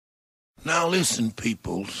Now listen,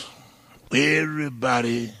 peoples.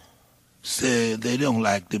 Everybody said they don't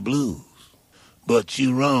like the blues. But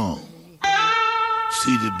you're wrong.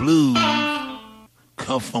 See, the blues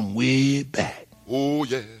come from way back. Oh,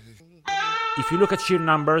 yeah. If you look at sheer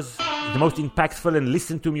numbers, the most impactful and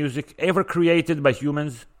listened to music ever created by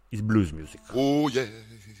humans is blues music. Oh, yeah.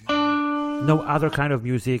 No other kind of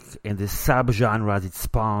music and the subgenre it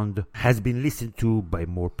spawned has been listened to by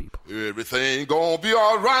more people. Everything gonna be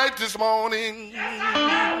all right this morning.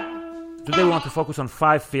 Today we want to focus on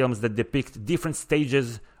 5 films that depict different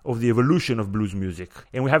stages of the evolution of blues music.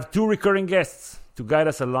 And we have 2 recurring guests to guide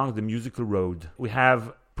us along the musical road. We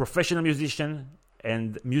have professional musician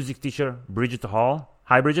and music teacher Bridget Hall.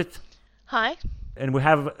 Hi, Bridget. Hi. And we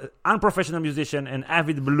have unprofessional musician and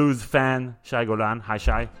avid blues fan Shai Golan. Hi,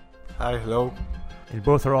 Shai. Hi, hello. And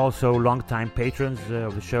both are also longtime patrons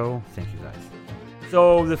of the show. Thank you, guys.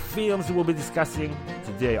 So the films we'll be discussing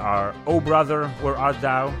today are Oh Brother, Where Art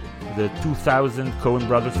Thou? The 2000 Coen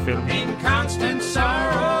Brothers film. In constant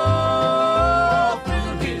sorrow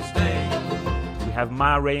through his day. We have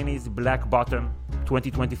Ma Rainey's Black Bottom,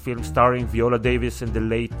 2020 film starring Viola Davis and the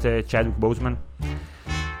late Chadwick Boseman.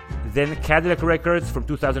 Then Cadillac Records from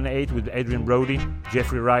 2008 with Adrian Brody,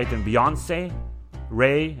 Jeffrey Wright and Beyonce.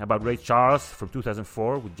 Ray, about Ray Charles from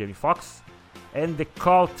 2004 with Jamie Foxx. And the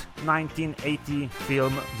cult 1980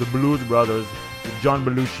 film The Blues Brothers with John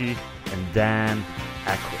Belushi and Dan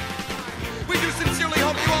Aykroyd. We do sincerely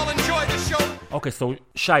hope you all enjoy the show. Okay, so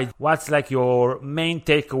Shai, what's like your main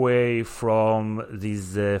takeaway from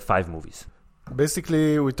these 5 movies?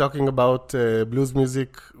 Basically, we're talking about blues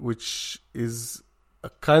music, which is a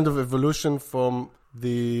kind of evolution from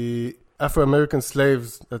the Afro-American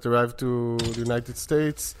slaves that arrived to the United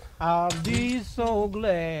States. I'll be so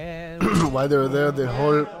glad. While they were there, the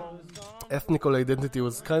whole ethnical identity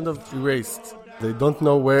was kind of erased. They don't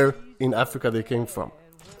know where in Africa they came from.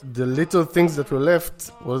 The little things that were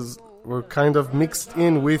left were kind of mixed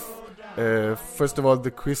in with, first of all,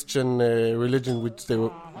 the Christian religion, which they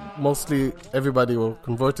were mostly everybody were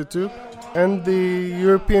converted to, and the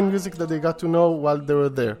European music that they got to know while they were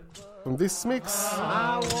there. From this mix,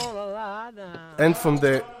 and from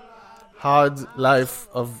the hard life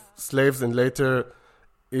of slaves, and later,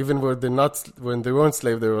 even when they weren't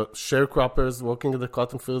slaves, they were sharecroppers working in the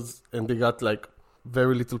cotton fields, and they got like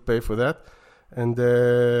very little pay for that. And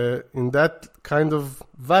in that kind of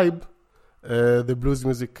vibe, the blues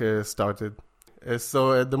music started.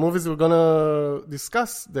 So the movies we're gonna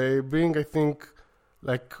discuss, they bring, I think,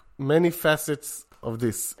 like many facets of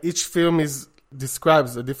this. Each film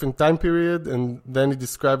describes a different time period, and then it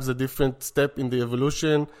describes a different step in the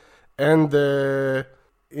evolution and the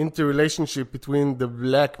interrelationship between the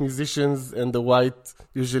black musicians and the white,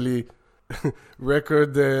 usually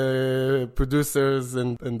record producers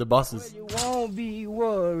and the bosses. You won't be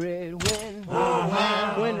worried when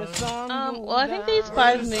the sun Well, I think these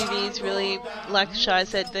 5 movies really, like Shai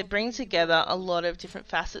said, they bring together a lot of different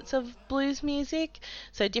facets of blues music.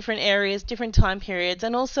 So different areas, different time periods,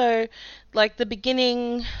 and also like the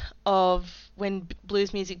beginning of when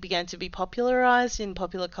blues music began to be popularized in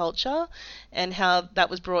popular culture and how that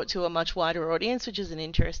was brought to a much wider audience, which is an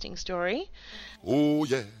interesting story. Oh,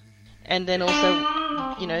 yeah. And then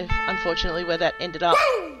also, you know, unfortunately where that ended up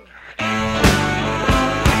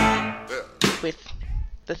with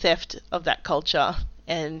the theft of that culture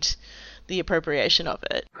and the appropriation of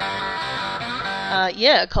it.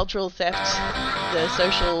 Cultural theft, the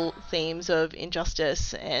social themes of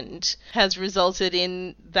injustice, and has resulted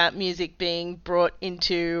in that music being brought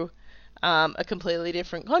into a completely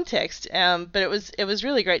different context. But it was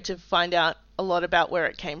really great to find out a lot about where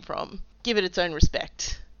it came from, give it its own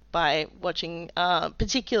respect by watching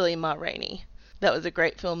particularly Ma Rainey. That was a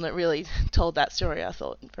great film that really told that story, I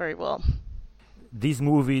thought, very well. These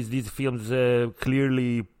movies, these films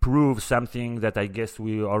clearly prove something that I guess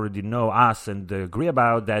we already know us and agree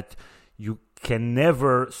about, that you can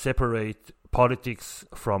never separate politics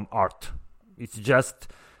from art. It's just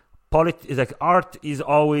it's like art is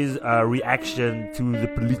always a reaction to the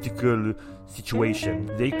political situation.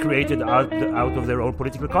 They created art out of their own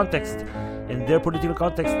political context, and their political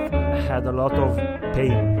context had a lot of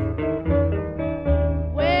pain.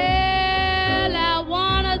 Well, I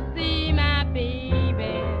wanna see my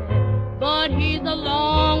baby, but he's a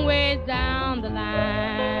long way down the line.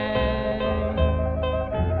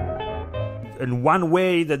 And one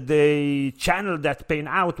way that they channeled that pain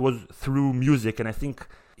out was through music, and I think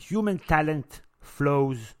human talent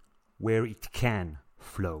flows where it can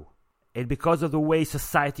flow. And because of the way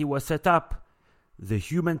society was set up, the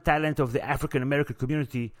human talent of the African American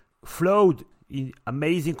community flowed in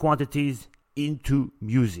amazing quantities into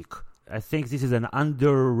music. I think this is an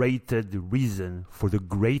underrated reason for the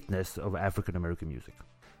greatness of African American music.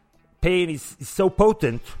 Pain is so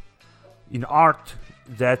potent in art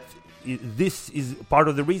that this is part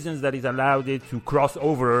of the reasons that it allowed it to cross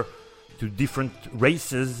over to different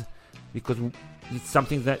races, because it's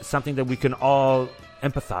something that we can all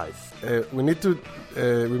empathize. We need to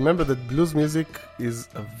remember that blues music is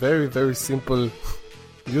a very, very simple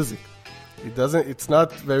music. It's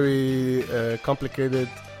not very complicated.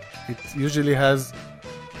 It usually has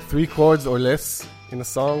 3 chords or less in a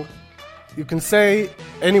song. You can say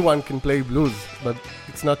anyone can play blues, but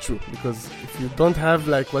it's not true, because if you don't have,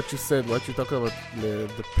 like what you said, what you talk about,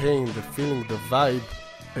 the pain, the feeling, the vibe,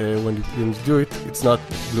 when you do it, it's not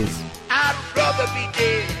blues. I'd rather be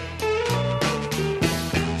dead,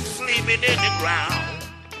 sleeping in the ground.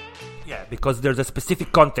 Yeah, because there's a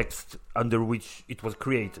specific context under which it was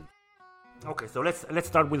created. Okay, so let's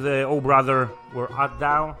start with Oh Brother, Where Art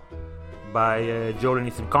Thou, by Joel and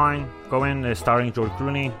Ethan Cohen, starring George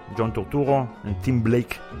Clooney, John Turturro, and Tim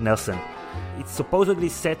Blake Nelson. It's supposedly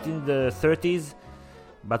set in the 30s,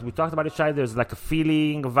 but we talked about it, Shai. There's like a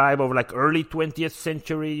feeling, a vibe of like early 20th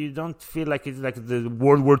century. You don't feel like it's like the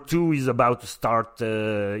World War II is about to start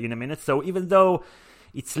in a minute. So even though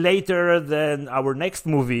it's later than our next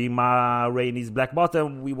movie, Ma Rainey's Black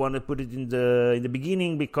Bottom, we want to put it in the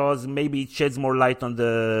beginning because maybe it sheds more light on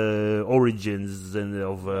the origins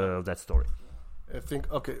of that story. I think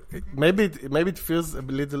maybe it feels a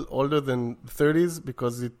little older than the 30s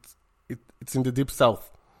because it's in the deep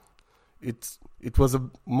south. It was a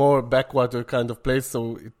more backwater kind of place,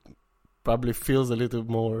 so it probably feels a little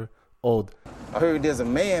more old. I heard there's a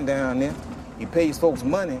man down there. He pays folks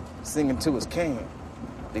money singing to his can.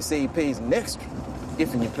 They say he pays an extra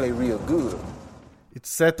if you play real good. It's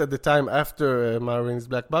set at the time after Ma Rainey's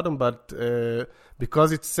Black Bottom, but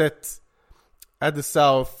because it's set at the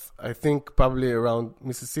south, I think probably around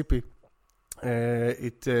Mississippi,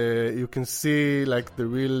 you can see like the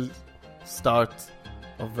real start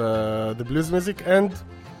of the blues music and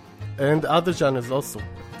other genres also.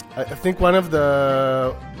 I think one of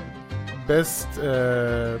the best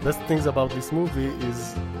things about this movie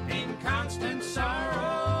is In constant sorrow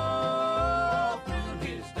through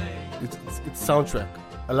his day. its soundtrack.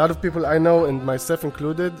 A lot of people I know, and myself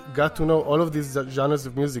included, got to know all of these genres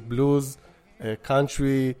of music: blues,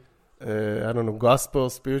 country, gospel,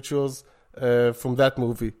 spirituals, from that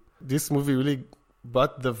movie. This movie really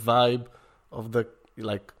brought the vibe of the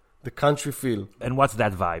country feel. And what's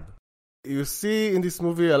that vibe? You see in this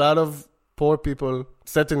movie a lot of poor people,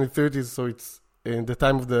 set in the 30s, so it's in the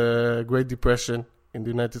time of the Great Depression in the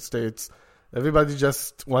United States. Everybody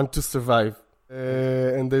just want to survive.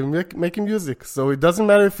 And they're making music. So it doesn't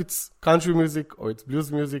matter if it's country music or it's blues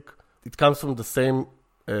music. It comes from the same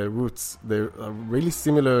roots. They're really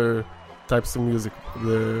similar types of music.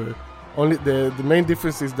 The main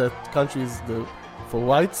difference is that country is for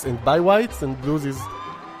whites and by whites, and blues is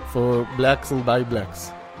for blacks and by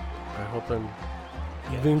blacks. I hope I'm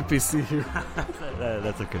being PC here.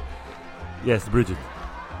 That's okay. Yes, Bridget.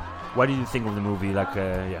 What did you think of the movie?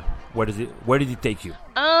 Where did it take you?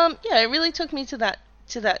 It really took me to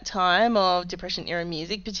that time of Depression era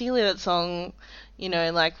music, particularly that song,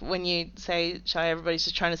 like when you say, Shai, everybody's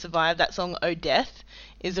just trying to survive, that song, Oh Death,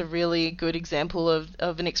 is a really good example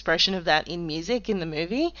of an expression of that in music in the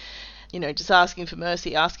movie. Just asking for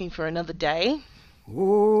mercy, asking for another day.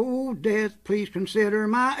 Oh, death, please consider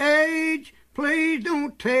my age. Please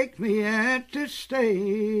don't take me at this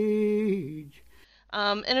stage.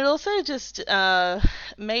 And it also just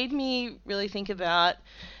made me really think about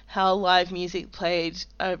how live music played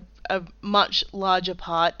a much larger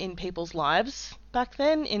part in people's lives back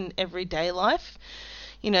then, in everyday life.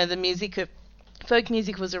 The music of folk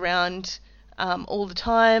music was around all the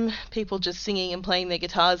time, people just singing and playing their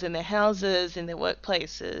guitars in their houses, in their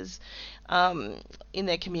workplaces, in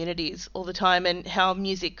their communities all the time, and how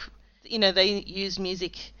music, they used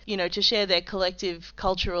music, to share their collective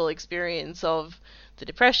cultural experience of the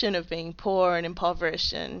depression, of being poor and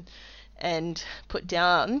impoverished and put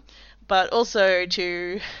down, but also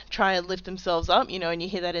to try and lift themselves up, and you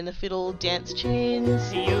hear that in the fiddle dance tunes.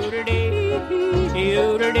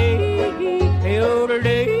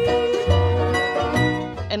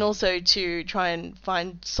 And also to try and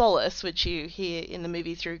find solace, which you hear in the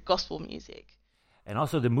movie through gospel music. And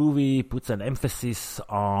also the movie puts an emphasis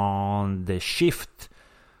on the shift.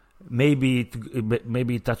 Maybe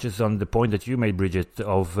it touches on the point that you made, Bridget,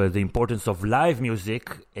 of the importance of live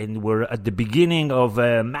music, and we're at the beginning of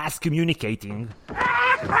mass communicating. Hey,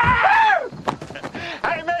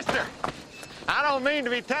 mister! I don't mean to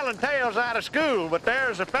be telling tales out of school, but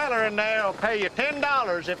there's a feller in there who'll pay you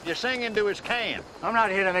 $10 if you sing into his can. I'm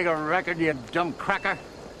not here to make a record, you dumb cracker.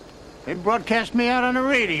 They broadcast me out on the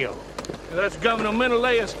radio. That's Governor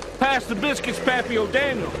Menelaus. Pass the biscuits, Pappy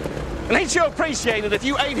O'Daniel. And ain't you appreciate it if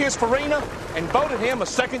you ate his farina and voted him a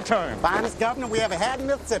second term? Finest governor we ever had in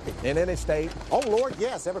Mississippi. In any state? Oh, Lord,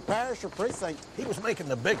 yes, every parish or precinct. He was making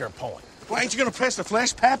the bigger point. Well, ain't you gonna press the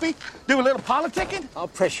flesh, Pappy? Do a little politicking? I'll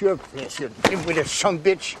press your flesh, you dim-witted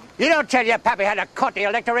son-bitch. You don't tell your pappy how to cut the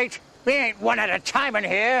electorate. We ain't one at a time in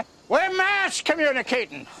here. We're mass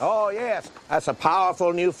communicating. Oh, yes. That's a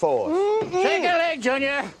powerful new force. Shake a leg,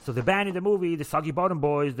 Junior. So the band in the movie, the Soggy Bottom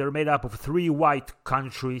Boys, they're made up of 3 white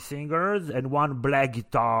country singers and 1 black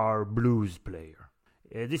guitar blues player.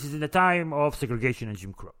 This is in the time of segregation and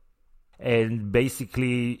Jim Crow. And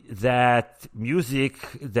basically that music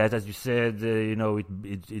that, as you said,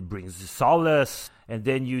 it brings solace. And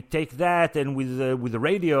then you take that and with the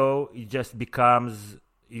radio, it just becomes...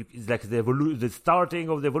 It's like the starting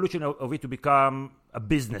of the evolution of it to become a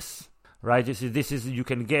business, right? This is you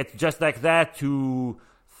can get just like that to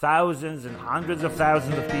thousands and hundreds of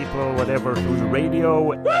thousands of people, whatever, through the radio.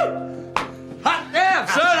 Woo! Hot damn,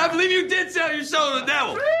 son! I believe you did sell your soul to the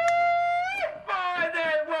devil. Boy,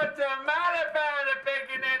 that was a mighty fine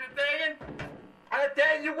picking and thing. I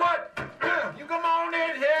tell you what, you come on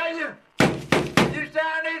in here, you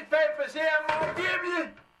sign these papers here, I'm gonna give you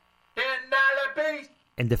 $10 piece.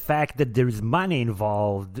 And the fact that there is money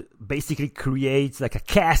involved basically creates like a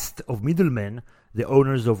cast of middlemen, the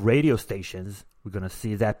owners of radio stations. We're going to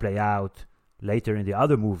see that play out later in the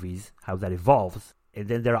other movies, how that evolves. And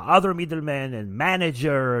then there are other middlemen and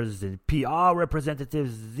managers and PR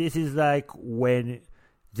representatives. This is like when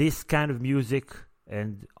this kind of music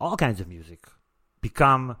and all kinds of music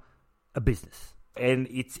become a business. And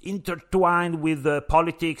it's intertwined with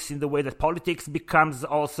politics in the way that politics becomes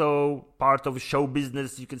also part of show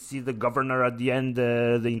business. You can see the governor at the end,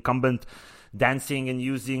 the incumbent, dancing and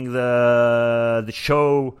using the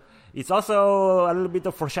show. It's also a little bit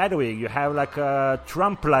of foreshadowing. You have like a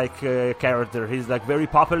Trump-like character. He's like very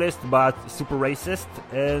populist but super racist.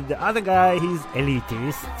 And the other guy, he's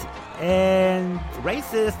elitist and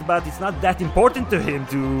racist, but it's not that important to him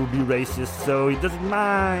to be racist, so he doesn't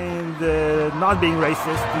mind not being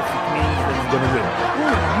racist if it means that he's gonna win.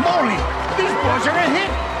 Holy moly! These boys are a hit!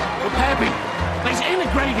 Well, Pappy, they's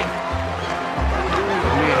integrated.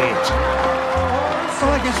 Great.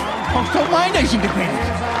 Well, I guess folks don't mind they's integrated.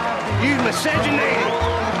 You miscegenated.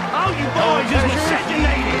 All you boys is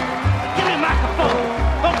miscegenated. Give me a microphone.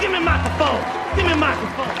 Oh, give me a microphone. Give me a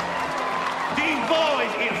microphone. These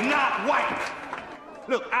boys is not white.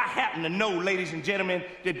 Look, I happen to know, ladies and gentlemen,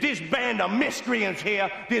 that this band of miscreants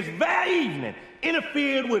here this very evening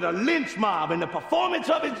interfered with a lynch mob in the performance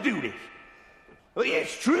of its duties. Well,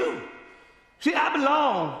 it's true. See, I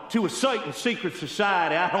belong to a certain secret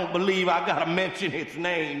society. I don't believe I gotta mention its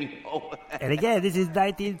name, you know. And again, this is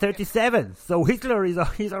 1937, so Hitler is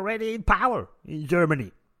already in power in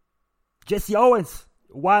Germany. Jesse Owens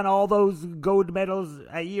won all those gold medals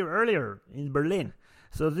a year earlier in Berlin.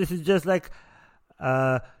 So this is just like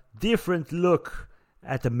a different look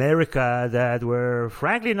at America that we're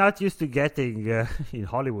frankly not used to getting in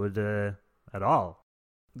Hollywood at all.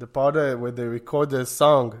 The part where they record the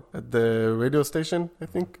song at the radio station, I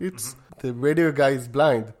think it's, the radio guy is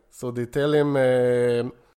blind. So they tell him...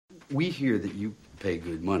 we hear that you pay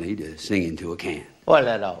good money to sing into a can. Well,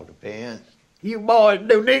 that all depends. You boys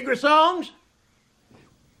do Negro songs?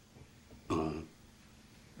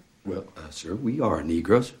 Sir, we are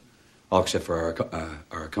Negroes, all except for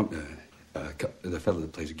our company, the fellow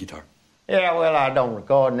that plays the guitar. Yeah, well, I don't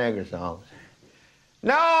record Negro songs.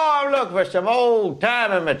 No, I'm looking for some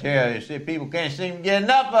old-timey material. You see, people can't seem to get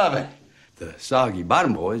enough of it. The Soggy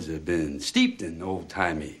Bottom Boys have been steeped in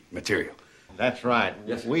old-timey material. That's right.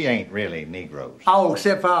 Yes, we ain't really Negroes. Oh,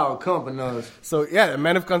 except for our company. So, yeah,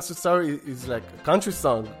 Man of Constant Sorrow is like a country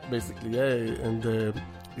song, basically, yeah, and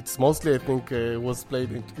it's mostly, I think, was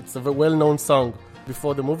played, it's a well-known song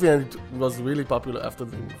before the movie, and it was really popular after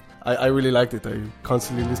the movie. I really liked it. I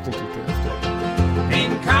constantly listened to it after.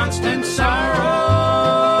 In constant sorrow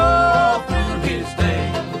through his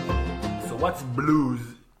day. So what's blues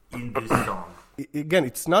in this song? Again,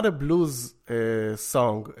 it's not a blues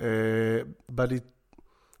song, but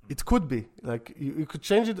it could be. Like you could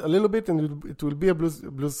change it a little bit, and it will be a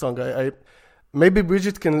blues song. Maybe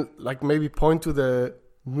Bridget can maybe point to the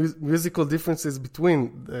musical differences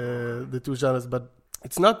between the two genres, but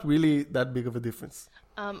it's not really that big of a difference.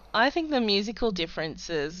 I think the musical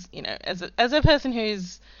differences, as a person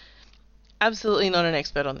who's absolutely not an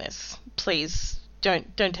expert on this, please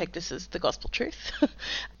don't take this as the gospel truth.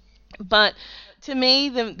 But to me,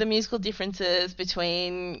 the musical differences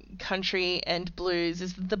between country and blues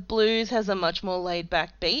is that the blues has a much more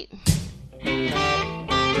laid-back beat,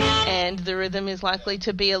 and the rhythm is likely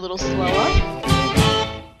to be a little slower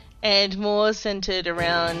and more centered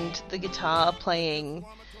around the guitar playing,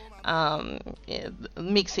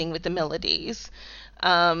 mixing with the melodies.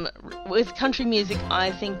 With country music,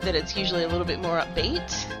 I think that it's usually a little bit more upbeat,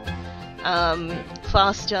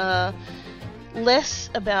 faster, less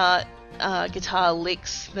about guitar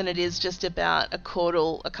licks than it is just about a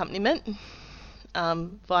chordal accompaniment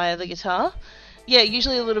via the guitar. Yeah,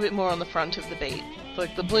 usually a little bit more on the front of the beat.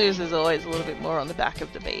 Like the blues is always a little bit more on the back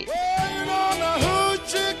of the beat.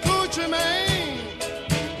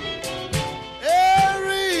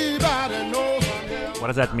 What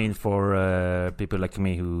does that mean for people like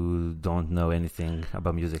me who don't know anything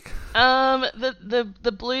about music?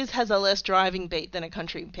 The blues has a less driving beat than a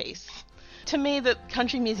country piece. To me, the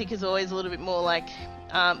country music is always a little bit more like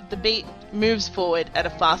the beat moves forward at a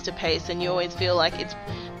faster pace, and you always feel like it's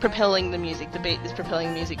propelling the music. The beat is propelling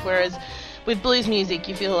the music, whereas with blues music,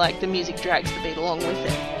 you feel like the music drags the beat along with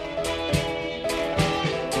it.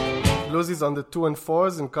 Blues is on the 2 and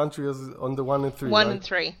 4s, and country is on the 1 and 3. 1 right? and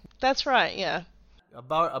 3. That's right. Yeah. A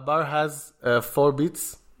bar has 4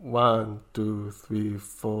 beats. 1, 2, 3,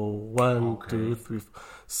 4. 1, 2, 3, 4.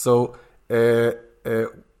 So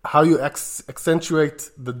how you accentuate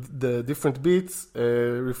the different beats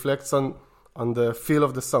reflects on the feel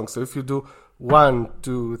of the song. So if you do 1,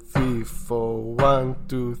 2, 3, 4, 1,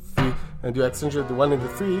 2, 3, and you accentuate the 1 and the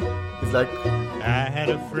 3, it's like I had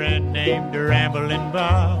a friend named Ramblin'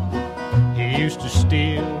 Bob. He used to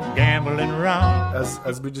steal, gamble, and rob.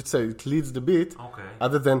 As Bridget said, it leads the beat. Okay.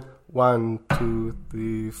 Other than 1, 2,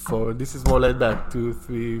 3, 4. This is more laid back. 2,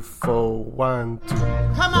 3, 4, 1, 2.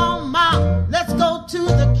 Come on, Mom, let's go to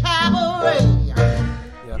the cabaret.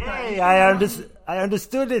 Yeah. Hey, I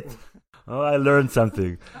understood it. Oh, I learned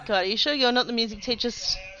something. God, are you sure you're not the music teacher?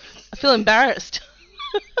 I feel embarrassed.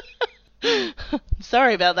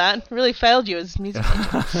 Sorry about that. Really failed you as music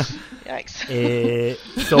teacher. Yikes.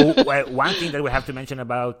 So one thing that we have to mention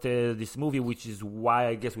about this movie, which is why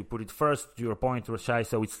I guess we put it first, to your point, Rashai,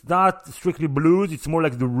 so it's not strictly blues, it's more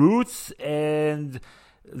like the roots, and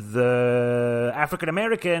the African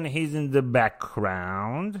American, he's in the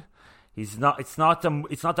background. It's not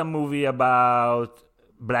a movie about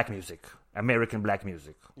black music, American black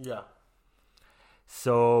music. Yeah.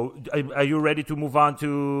 So, are you ready to move on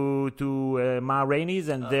to Ma Rainey's,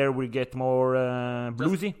 and there we get more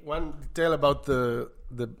bluesy? Just one detail about the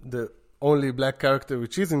only black character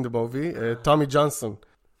which is in the movie, Tommy Johnson.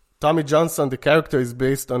 Tommy Johnson, the character, is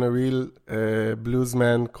based on a real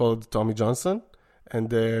bluesman called Tommy Johnson, and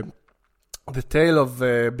the tale of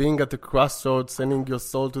being at the crossroads, sending your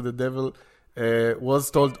soul to the devil, was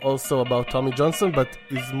told also about Tommy Johnson, but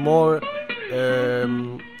is more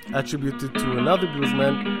attributed to another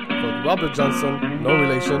bluesman called Robert Johnson, no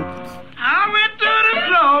relation. I went to the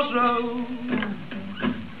crossroads,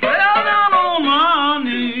 fell down on my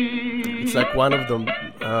knees. It's like one of the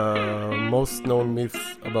most known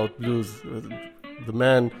myths about blues. The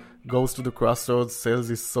man goes to the crossroads, sells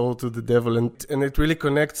his soul to the devil, and it really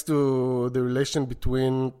connects to the relation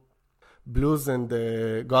between blues and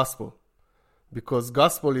the gospel. Because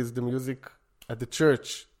gospel is the music at the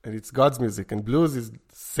church, and it's God's music, and blues is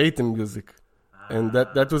Satan music. And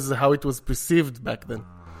that was how it was perceived back then.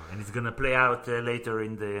 And it's going to play out later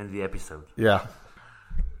in the episode. Yeah.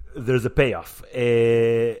 There's a payoff.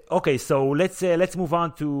 Okay, so let's move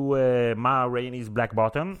on to Ma Rainey's Black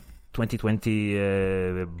Bottom. 2020,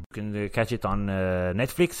 you can catch it on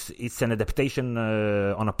Netflix. It's an adaptation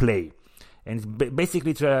on a play. And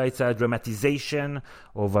basically it's a dramatization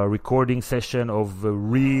of a recording session of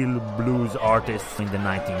real blues artists in the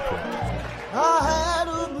 1920s. I had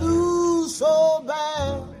a blues so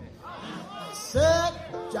bad, I sat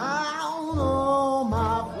down on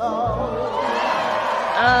my floor.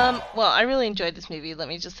 Well, I really enjoyed this movie. Let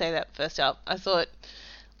me just say that first up. I thought,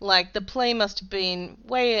 like, the play must have been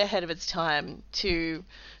way ahead of its time to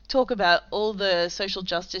talk about all the social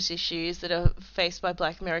justice issues that are faced by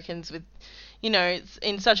black Americans with, you know,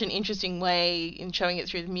 in such an interesting way, in showing it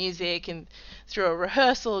through the music and through a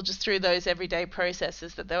rehearsal, just through those everyday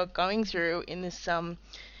processes that they were going through in this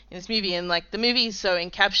movie. And, like, the movie is so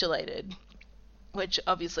encapsulated, which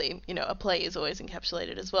obviously, you know, a play is always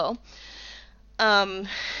encapsulated as well. And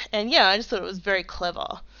yeah, I just thought it was very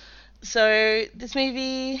clever. So this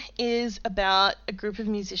movie is about a group of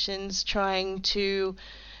musicians trying to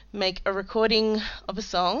make a recording of a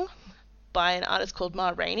song by an artist called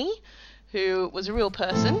Ma Rainey, who was a real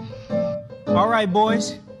person. All right,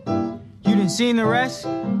 boys. You done seen the rest?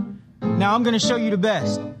 Now I'm gonna show you the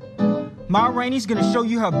best. Ma Rainey's gonna show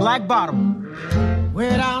you her black bottom. Way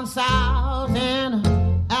down south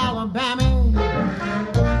in Alabama,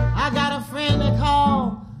 I got a friend they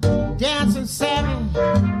call Dancing Sammy,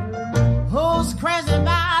 who's crazy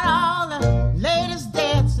about all the latest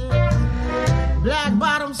dances, black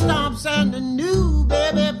bottom stomps and the new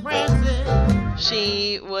baby prances.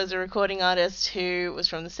 She was a recording artist who was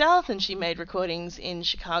from the South, and she made recordings in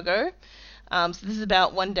Chicago. So this is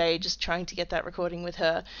about one day just trying to get that recording with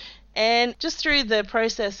her. And just through the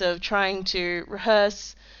process of trying to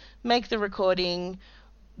rehearse, make the recording,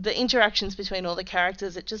 the interactions between all the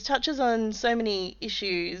characters, it just touches on so many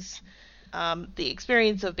issues. The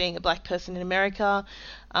experience of being a black person in America,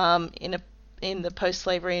 in the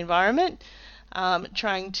post-slavery environment,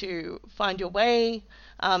 trying to find your way,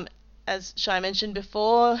 as Shai mentioned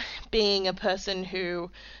before, being a person who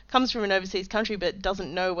comes from an overseas country but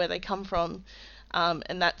doesn't know where they come from,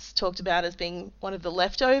 and that's talked about as being one of the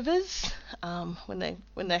leftovers, when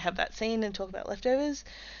they have that scene and talk about leftovers,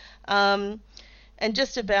 and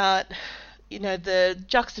just about, you know, the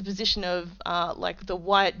juxtaposition of like the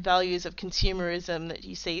white values of consumerism that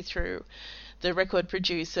you see through the record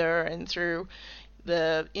producer and through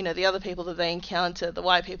the, you know, the other people that they encounter, the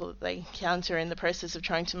white people that they encounter in the process of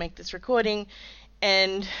trying to make this recording,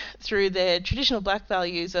 and through their traditional black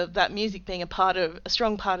values of that music being a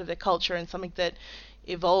strong part of their culture and something that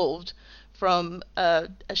evolved from a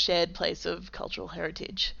shared place of cultural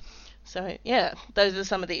heritage. So yeah, those are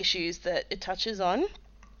some of the issues that it touches on.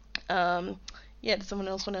 Does someone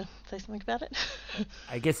else want to say something about it?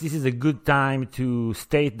 I guess this is a good time to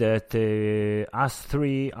state that us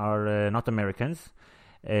three are not Americans,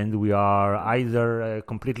 and we are either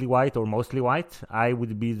completely white or mostly white. I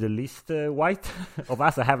would be the least white of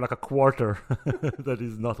us. I have like a quarter that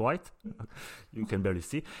is not white. You can barely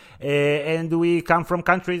see. And we come from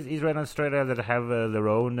countries, Israel and Australia, that have their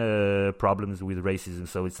own problems with racism.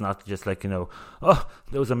 So it's not just like, you know, oh,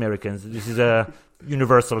 those Americans. This is a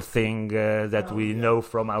universal thing that we know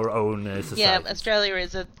from our own society. Yeah, Australia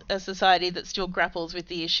is a society that still grapples with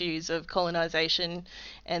the issues of colonisation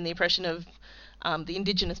and the oppression of the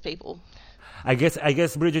indigenous people. I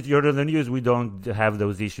guess, Bridget, you're on the news. We don't have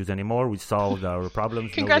those issues anymore. We solved our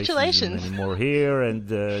problems. Congratulations. No racism anymore here, and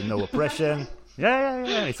no oppression. Yeah.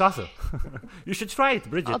 It's awesome. You should try it,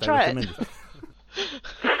 Bridget. I'll try it.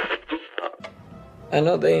 I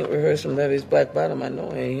know they ain't rehearsing Levy's Black Bottom. I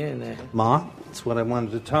know I ain't hearing that. Ma, that's what I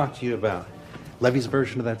wanted to talk to you about. Levy's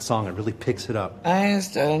version of that song, it really picks it up. I ain't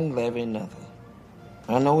studying Levy nothing.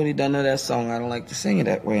 I know what he done to that song. I don't like to sing it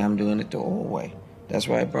that way. I'm doing it the old way. That's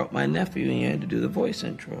why I brought my nephew in here to do the voice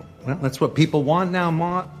intro. Well, that's what people want now,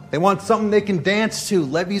 Ma. They want something they can dance to.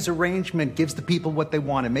 Levy's arrangement gives the people what they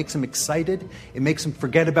want. It makes them excited. It makes them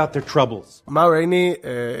forget about their troubles. Ma Rainey,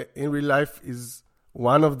 in real life, is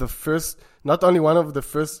one of the first, not only one of the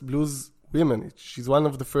first blues women, she's one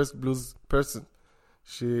of the first blues person.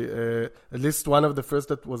 She, at least one of the first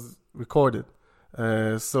that was recorded.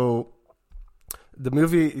 So the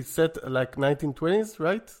movie is set like 1920s,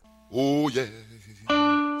 right? Oh, yeah.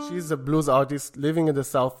 She's a blues artist living in the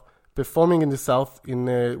South, performing in the South.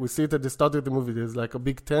 We see it at the start of the movie. There's like a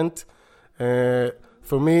big tent.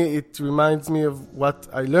 For me, it reminds me of what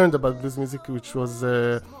I learned about blues music, which was,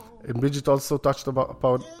 and Bridget also touched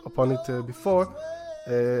upon it before.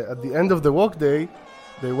 At the end of the workday,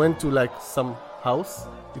 they went to like some house.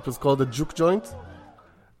 It was called a juke joint.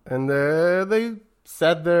 And they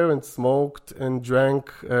sat there and smoked and drank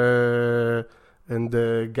and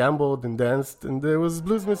gambled and danced, and there was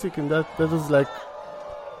blues music, and that was like,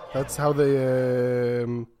 that's how they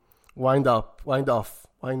wind down.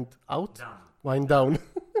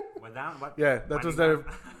 Yeah, that was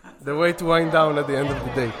the way to wind down at the end of the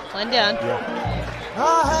day. Wind down. Yeah.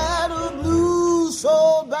 I had a blues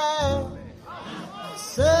so bad, I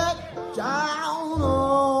sat down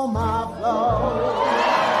on my floor.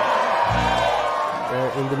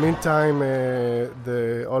 In the meantime,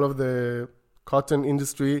 all of the cotton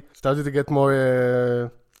industry started to get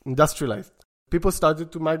more industrialized. People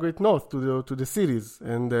started to migrate north to the cities,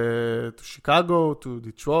 and to Chicago, to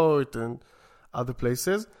Detroit, and other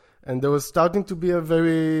places. And there was starting to be a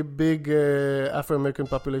very big Afro-American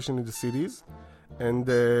population in the cities. And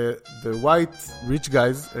the white rich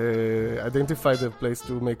guys identified a place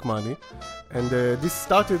to make money. And this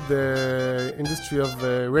started the industry of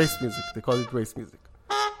race music. They call it race music.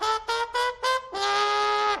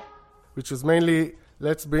 Which was mainly,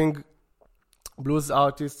 let's bring blues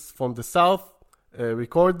artists from the South,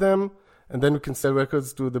 record them, and then we can sell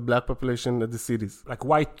records to the black population at the cities. Like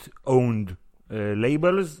white-owned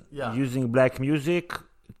labels Yeah. using black music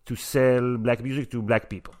to sell black music to black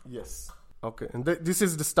people. Yes. Okay, and this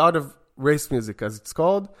is the start of race music, as it's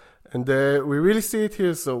called, and we really see it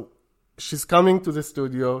here. So she's coming to the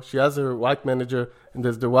studio. She has her white manager, and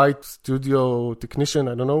there's the white studio technician.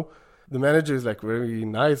 I don't know. The manager is like very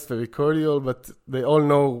nice, very cordial, but they all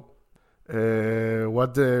know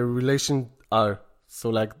what the relations are. So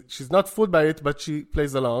like she's not fooled by it, but she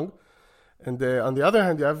plays along. And on the other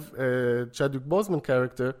hand, you have Chadwick Boseman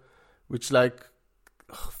character, which like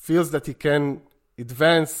feels that he can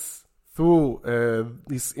advance through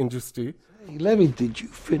this industry. Hey, Levy, did you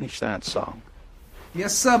finish that song?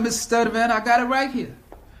 Yes, sir, Mr. Sturdivant. I got it right here.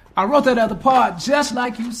 I wrote that other part just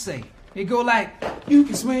like you say. It go like, you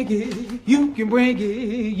can swing it, you can bring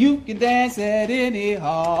it, you can dance at any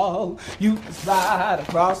hall, you can slide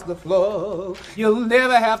across the floor, you'll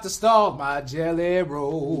never have to stalk my jelly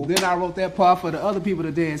roll. Then I wrote that part for the other people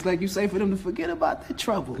to dance, like you say, for them to forget about their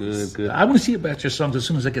troubles. Good, good. I want to see about your songs as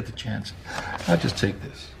soon as I get the chance. I'll just take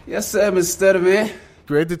this. Yes, sir, Mr. Sturdivant.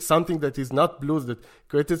 Created something that is not blues, that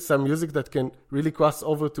created some music that can really cross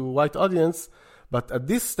over to a white audience, but at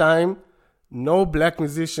this time, no black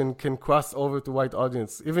musician can cross over to white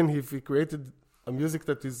audience. Even if he created a music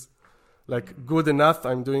that is like good enough,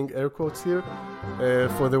 I'm doing air quotes here,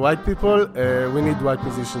 for the white people, we need white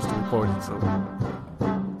musicians to record it. So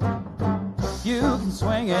you can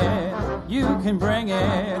swing it, you can bring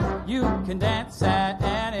it, you can dance at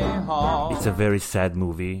any hall. It's a very sad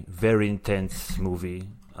movie, very intense movie.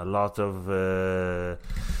 A lot of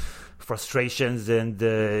frustrations and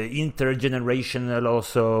intergenerational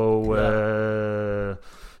also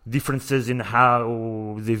differences in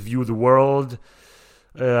how they view the world.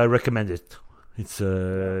 I recommend it. It's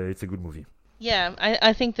a good movie. Yeah,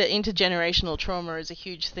 I think that intergenerational trauma is a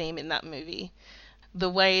huge theme in that movie. The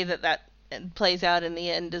way that plays out in the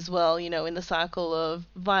end as well, you know, in the cycle of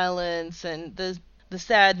violence and the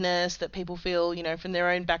sadness that people feel, you know, from their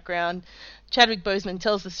own background. Chadwick Boseman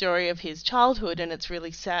tells the story of his childhood, and it's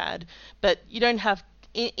really sad. But you don't have,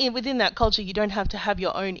 within that culture, you don't have to have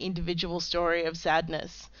your own individual story of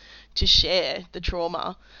sadness to share the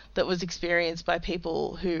trauma that was experienced by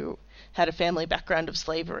people who had a family background of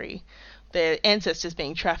slavery, their ancestors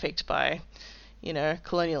being trafficked by, you know,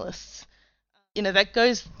 colonialists. You know, that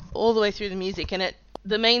goes all the way through the music, and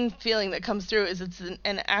the main feeling that comes through is it's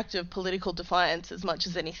an act of political defiance as much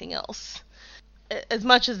as anything else. As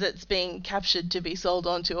much as it's being captured to be sold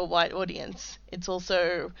on to a white audience, it's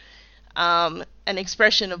also an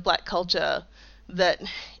expression of black culture that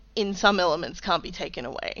in some elements can't be taken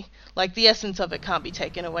away. Like the essence of it can't be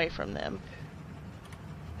taken away from them.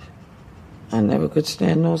 I never could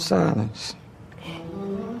stand no silence.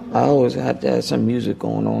 I always had to have some music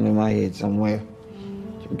going on in my head somewhere.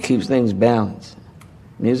 It keeps things balanced.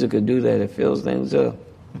 Music could do that. It fills things up.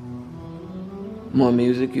 More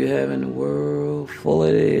music you have in the world, full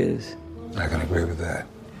it is. I can agree with that.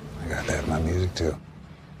 I got that in my music too.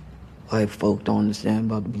 White folk don't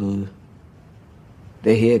understand about the blues.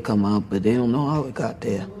 They hear it come out, but they don't know how it got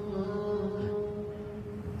there.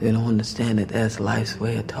 They don't understand that that's life's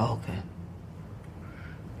way of talking.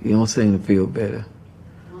 You don't sing to feel better.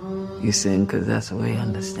 You sing because that's the way of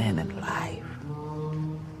understanding life.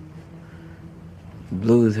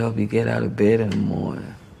 Blues help you get out of bed in the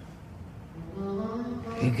morning.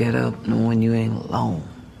 You get up knowing you ain't alone.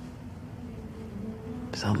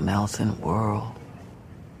 Something else in the world.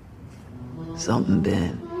 Something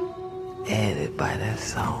been added by that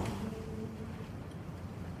song.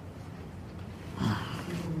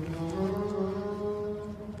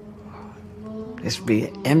 This be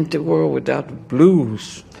an empty world without the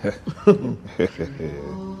blues.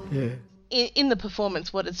 Yeah. In the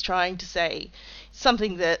performance, what it's trying to say,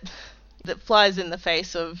 something that flies in the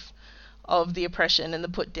face of the oppression and the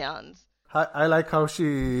put downs. I like how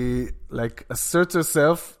she like asserts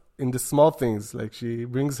herself in the small things. Like she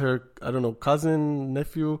brings her, I don't know, cousin,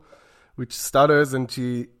 nephew, which stutters, and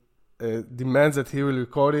she demands that he will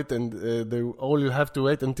record it, and they all will have to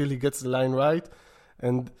wait until he gets the line right,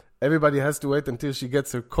 and everybody has to wait until she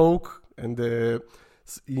gets her coke, and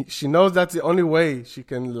she knows that's the only way she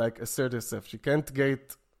can like assert herself. She can't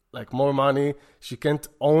get like more money. She can't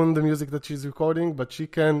own the music that she's recording, but she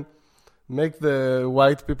can make the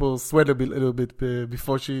white people sweat a little bit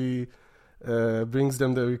before she brings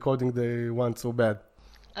them the recording they want so bad.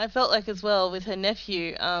 I felt like as well with her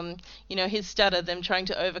nephew, you know, his stutter, them trying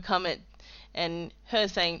to overcome it, and her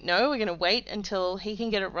saying, no, we're going to wait until he can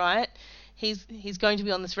get it right. He's going to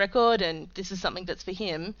be on this record, and this is something that's for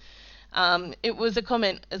him. It was a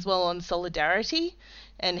comment as well on solidarity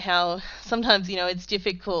and how sometimes, you know, it's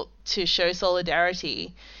difficult to show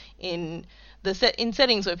solidarity in in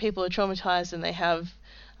settings where people are traumatized and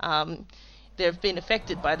they've been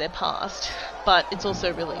affected by their past, but it's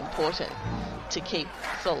also really important to keep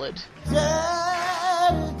solid.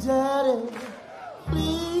 Daddy, Daddy,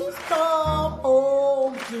 please come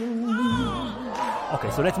home to me.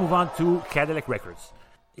 Okay, so let's move on to Cadillac Records.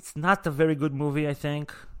 It's not a very good movie, I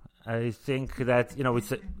think. I think that, you know,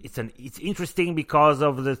 it's interesting because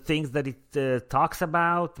of the things that it talks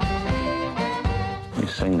about. You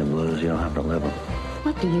sing the blues, you don't have to live them.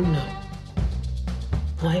 What do you know?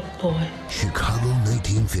 White boy. Chicago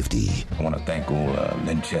 1950. I want to thank old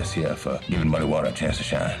Lynn Chess here for giving Muddy Water a chance to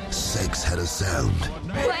shine. Sex had a sound.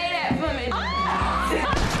 Play that for me.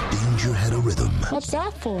 Danger had a rhythm. What's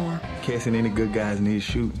that for? Casing any good guys need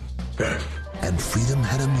shooting. And freedom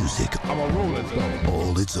had a music. I'm a rolling stone.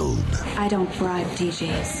 All its own. I don't bribe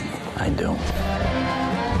DJs. I don't.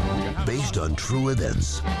 Based on true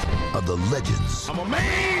events of the legends I'm a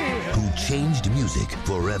man who changed music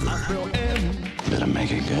forever. Better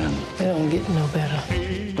make it good. It don't get no better.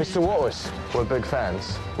 Mr. Wallace, we're big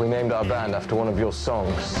fans. We named our band after one of your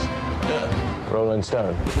songs, Rolling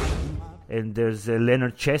Stone. And there's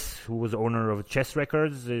Leonard Chess, who was owner of Chess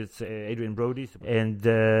Records. It's Adrian Brody. And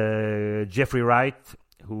Jeffrey Wright,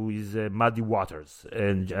 who is Muddy Waters.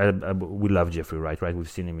 And we love Jeffrey Wright, right? We've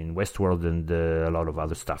seen him in Westworld and a lot of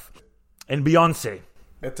other stuff. And Beyonce.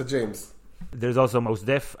 Etta James. There's also Mos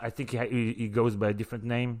Def. I think he goes by a different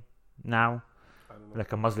name now.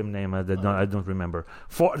 Like a Muslim name, I don't remember.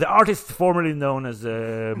 For the artist formerly known as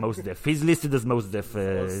Mos Def. He's listed as Mos Def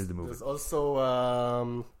in the movie. There's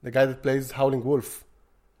also the guy that plays Howling Wolf,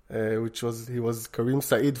 he was Kareem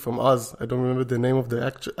Said from Oz. I don't remember the name of the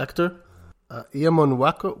actor. Eamon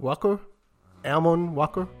Walker. I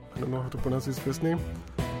don't know how to pronounce his first name.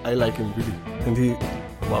 I like him really, and he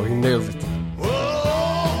nails it.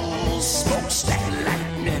 Oh, smokestack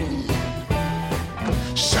lightning.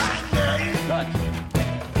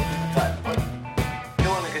 You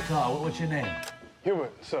on the guitar? What's your name?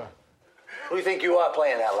 Hubert, sir. Who do you think you are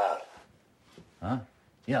playing that loud? Huh?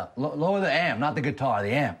 Yeah, lower the amp, not the guitar,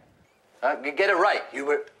 the amp. Get it right,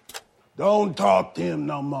 Hubert. Don't talk to him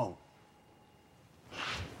no more.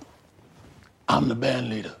 I'm the band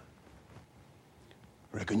leader.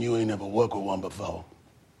 Reckon you ain't never worked with one before.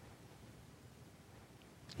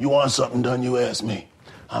 You want something done, you ask me.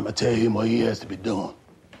 I'ma tell him what he has to be doing.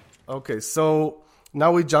 Okay, so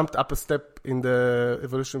now we jumped up a step in the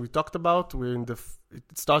evolution we talked about. It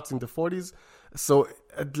starts in the 40s. So,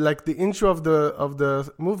 like the intro of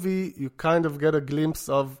the movie, you kind of get a glimpse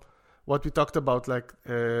of what we talked about. Like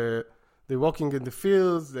they're walking in the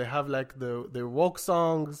fields. They have like their walk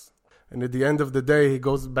songs, and at the end of the day, he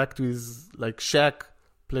goes back to his like shack,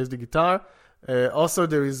 plays the guitar. Also,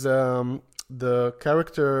 there is the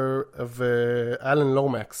character of Alan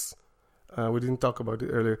Lomax. We didn't talk about it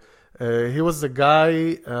earlier. He was a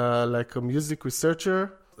guy, like a music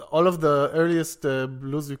researcher. All of the earliest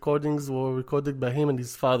blues recordings were recorded by him and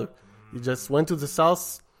his father. He just went to the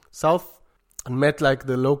south and met like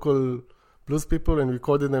the local blues people and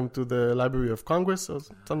recorded them to the Library of Congress or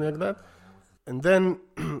something like that. And then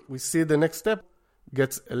we see the next step.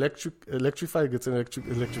 Gets electrified.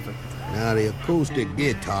 Now, the acoustic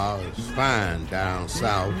guitar is fine down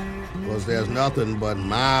south because there's nothing but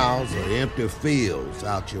miles of empty fields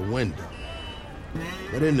out your window.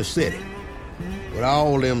 But in the city, with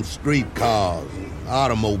all them streetcars and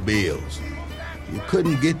automobiles, you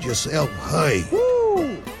couldn't get yourself heard.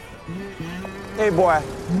 Woo! Hey, boy,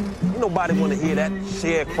 nobody want to hear that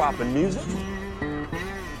sharecropping music.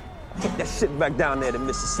 Take that shit back down there to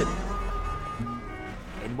Mississippi.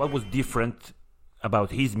 And what was different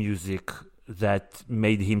about his music that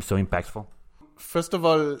made him so impactful? First of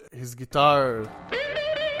all, his guitar.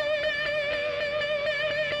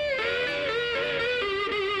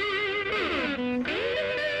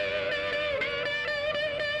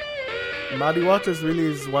 Muddy Waters really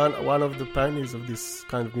is one of the pioneers of this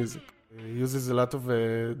kind of music. He uses a lot of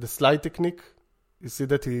the slide technique. You see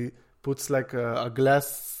that he puts like a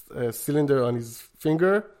glass cylinder on his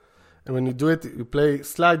finger. And when you do it, you play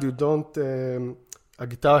slide, you don't... a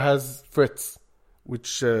guitar has frets,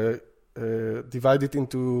 which divide it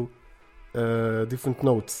into different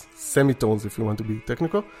notes, semitones if you want to be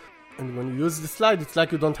technical. And when you use the slide, it's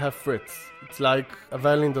like you don't have frets. It's like a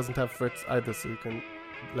violin doesn't have frets either, so you can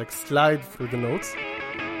like slide through the notes.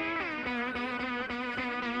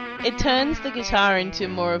 It turns the guitar into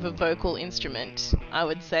more of a vocal instrument, I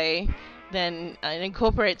would say. Then it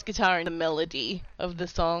incorporates guitar in the melody of the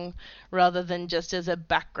song rather than just as a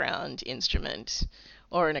background instrument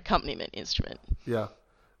or an accompaniment instrument. Yeah.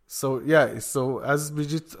 So as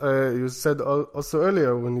Brigitte, you said also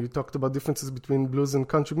earlier when you talked about differences between blues and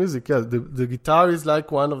country music, the guitar is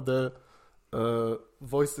like one of the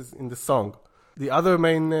voices in the song. The other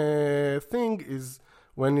main thing is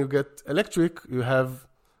when you get electric, you have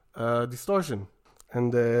distortion.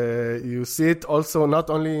 And you see it also not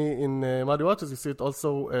only in Muddy Waters, you see it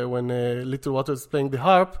also when Little Waters is playing the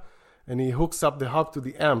harp, and he hooks up the harp to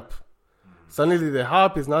the amp. Suddenly the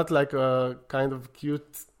harp is not like a kind of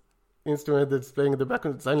cute instrument that's playing in the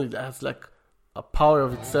background. Suddenly it has like a power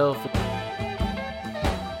of itself.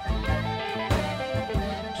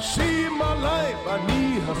 She my life, I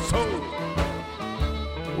need her soul.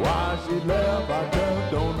 Why she left, I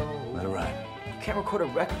just don't know. Let her ride. You can't record a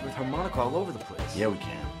record with harmonica all over the place. Yeah, we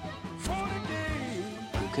can. 40 days.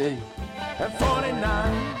 Okay. At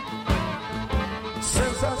 49,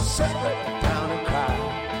 since I sat down and cried.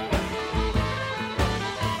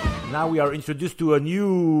 Now we are introduced to a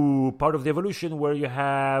new part of the evolution where you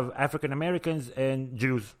have African Americans and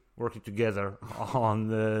Jews working together on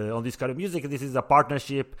this kind of music. This is a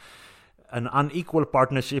partnership, an unequal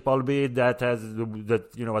partnership, albeit that has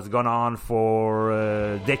gone on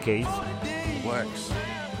for decades. It works.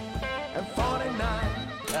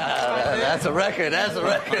 That's a record. That's a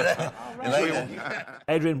record.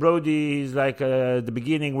 Adrian Brody is like at the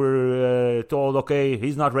beginning we're told, okay,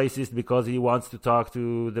 he's not racist because he wants to talk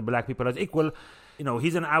to the black people as equal.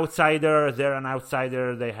 He's an outsider, they're an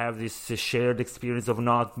outsider, they have this shared experience of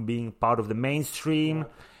not being part of the mainstream.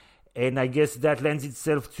 And I guess that lends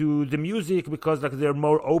itself to the music because they're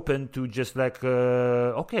more open to just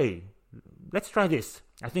okay, let's try this.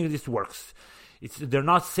 I think this works. They're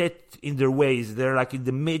not set in their ways. They're in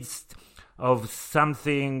the midst of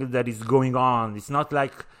something that is going on. It's not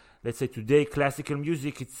like, let's say today, classical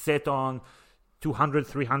music, it's set on 200,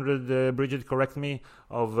 300, Bridget, correct me,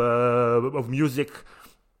 of music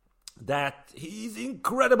that is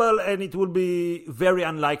incredible, and it will be very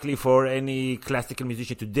unlikely for any classical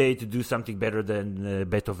musician today to do something better than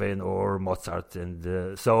Beethoven or Mozart.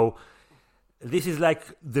 And so this is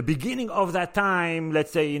the beginning of that time,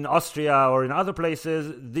 let's say in Austria or in other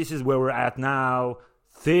places. This is where we're at now.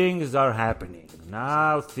 Things are happening.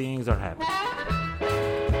 Now things are happening.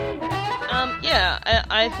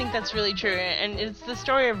 I think that's really true. And it's the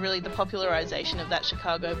story of really the popularization of that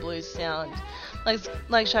Chicago blues sound.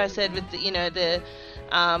 Like Shai said, with the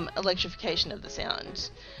electrification of the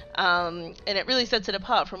sound. And it really sets it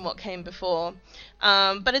apart from what came before.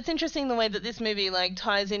 But it's interesting the way that this movie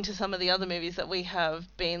ties into some of the other movies that we have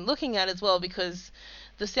been looking at as well, because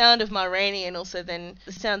the sound of Ma Rainey and also then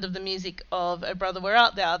the sound of the music of Oh Brother We're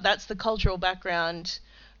Out There, that's the cultural background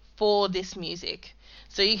for this music.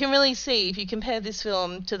 So you can really see, if you compare this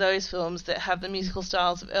film to those films that have the musical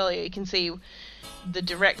styles of earlier, you can see the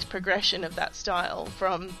direct progression of that style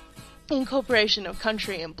from incorporation of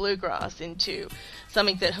country and bluegrass into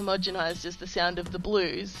something that homogenized as the sound of the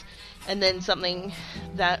blues, and then something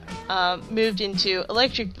that moved into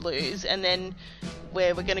electric blues, and then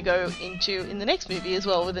where we're going to go into in the next movie as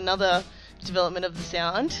well with another development of the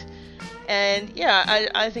sound. And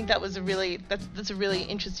I think that was that's a really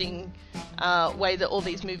interesting way that all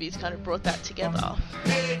these movies kind of brought that together.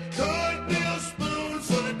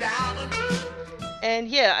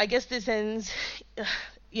 And I guess this ends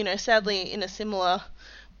sadly in a similar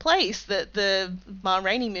place that the Ma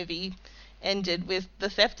Rainey movie ended, with the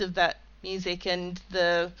theft of that music and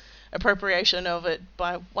the appropriation of it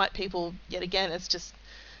by white people yet again. It's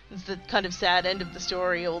the kind of sad end of the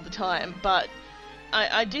story all the time. But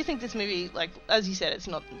I do think this movie, as you said, it's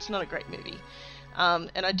not a great movie.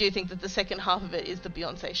 And I do think that the second half of it is the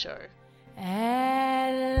Beyonce show.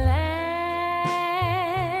 At last,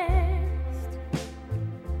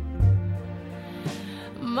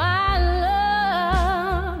 my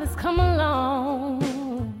love has come along.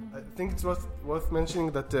 I think it's worth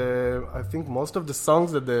mentioning that I think most of the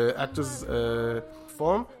songs that the actors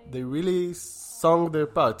perform, they really sung their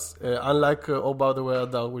parts, unlike Oh Brother Where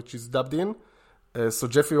Art Thou, which is dubbed in. So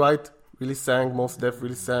Jeffrey White really sang, Mos Def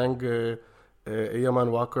really sang,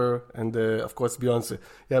 Herman Walker, and of course Beyonce.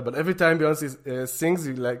 But every time Beyonce sings,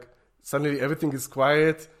 suddenly everything is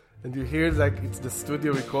quiet, and you hear it's the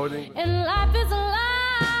studio recording. And life is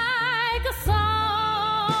like a song.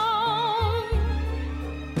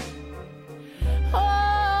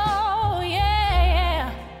 Oh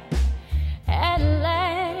yeah, at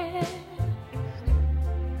last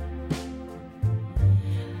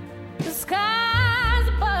the skies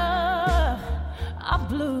above are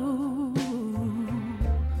blue.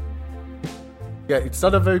 It's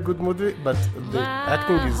not a very good movie, but the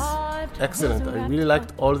acting is excellent. I really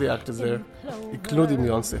liked all the actors there, including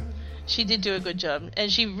Beyonce. She did do a good job,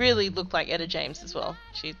 and she really looked like Etta James as well.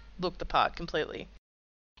 She looked the part completely.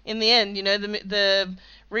 In the end, you know, the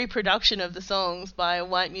reproduction of the songs by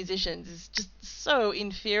white musicians is just so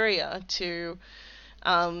inferior to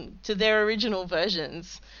their original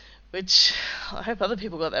versions, which I hope other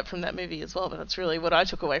people got that from that movie as well, but that's really what I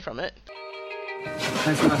took away from it.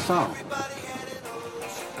 That's my song.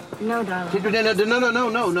 No, darling.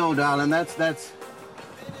 No, darling.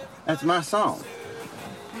 That's my song.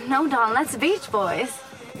 No, darling, that's the Beach Boys.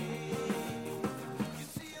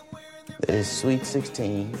 It is Sweet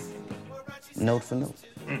 16, note for note.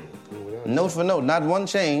 Note for note, not one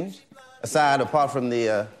change, apart from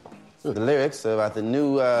the lyrics about the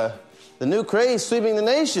new craze sweeping the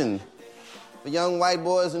nation for young white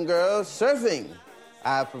boys and girls surfing.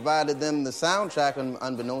 I provided them the soundtrack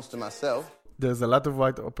unbeknownst to myself. There's a lot of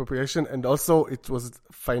white appropriation, and also it was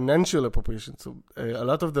financial appropriation. So a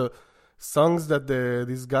lot of the songs that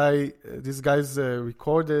these guys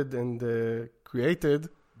recorded and created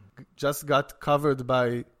just got covered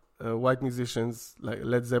by white musicians like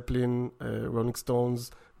Led Zeppelin, Rolling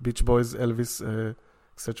Stones, Beach Boys, Elvis,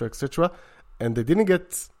 etc., etc. And they didn't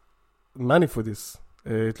get money for this.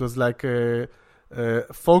 It was like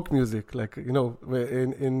folk music, like, you know,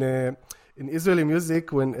 in Israeli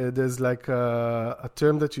music, when there's like a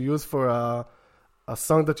term that you use for a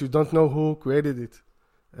song that you don't know who created it.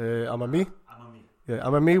 Amami. Yeah,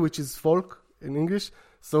 Amami, which is folk in English.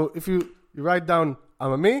 So if you write down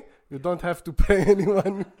Amami, you don't have to pay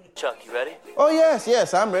anyone. Chuck, you ready? Oh,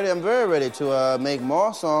 yes, I'm ready. I'm very ready to make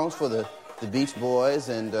more songs for the Beach Boys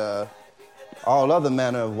and all other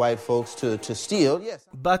manner of white folks to steal, yes.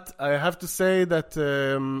 But I have to say that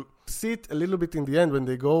see it a little bit in the end when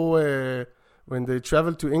they go, when they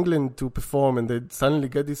travel to England to perform and they suddenly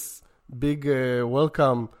get this big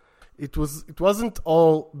welcome. It wasn't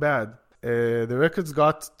all bad. The records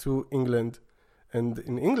got to England, and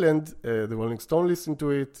in England, the Rolling Stones listened to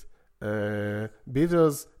it,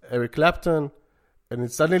 Beatles, Eric Clapton, and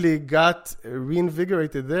it suddenly got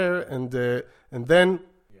reinvigorated there. And then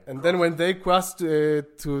when they crossed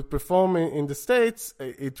to perform in the States,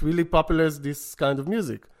 it really popularized this kind of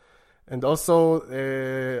music. And also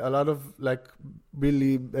a lot of like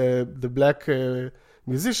really the black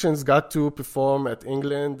musicians got to perform at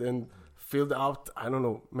England and filled out, I don't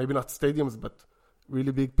know, maybe not stadiums, but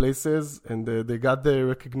really big places, and they got the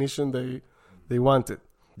recognition they wanted.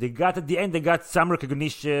 They got some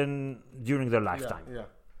recognition during their lifetime. Yeah.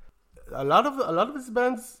 A lot of these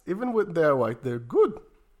bands, even when they're white, they're good.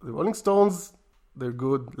 The Rolling Stones, they're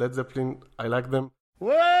good. Led Zeppelin, I like them.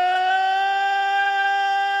 Whoa,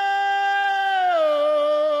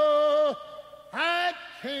 I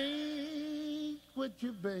can't quit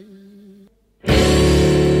you, babe.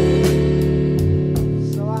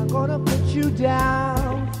 So I'm gonna put you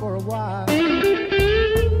down for a while.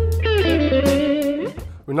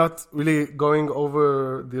 We're not really going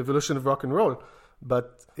over the evolution of rock and roll,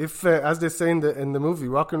 but if, as they say in the movie,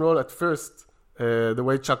 rock and roll at first, the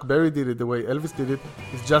way Chuck Berry did it, the way Elvis did it,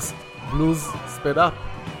 is just blues sped up.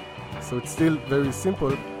 So it's still very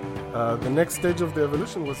simple. The next stage of the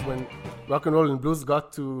evolution was when rock and roll and blues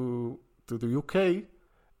got to the UK,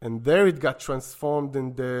 and there it got transformed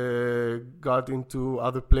and got into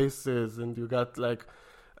other places, and you got like,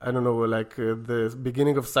 I don't know, like the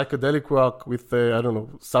beginning of psychedelic rock with, I don't know,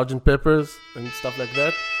 Sgt. Pepper's and stuff like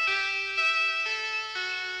that.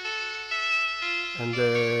 And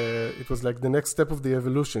it was like the next step of the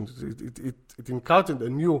evolution. It encountered a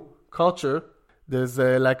new culture. There's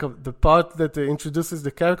the part that introduces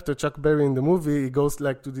the character Chuck Berry in the movie. He goes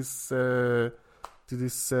like to this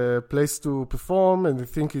place to perform, and they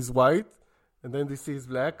think he's white, and then they see he's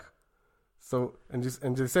black. So and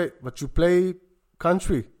they say, but you play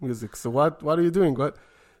country music, so what are you doing? What?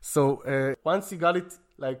 So once he got it,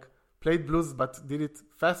 like played blues but did it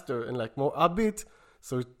faster and like more upbeat,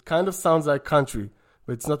 so it kind of sounds like country,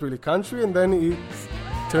 but it's not really country, and then it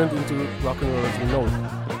turned into rock and roll as we know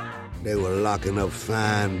it. They were locking up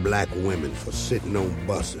fine black women for sitting on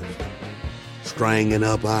buses, stringing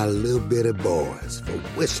up our little bitty boys for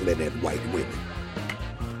whistling at white women.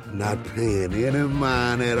 Not paying any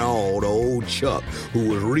mind at all to old Chuck, who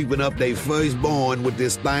was reaping up their firstborn with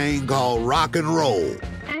this thing called rock and roll.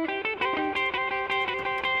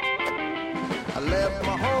 I left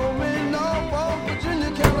my home in Norfolk,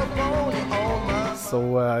 Virginia, California, on my...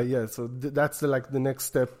 So that's like the next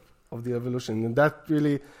step of the evolution, and that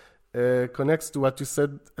really connects to what you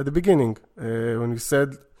said at the beginning, when you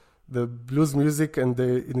said the blues music and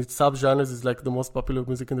in its subgenres is like the most popular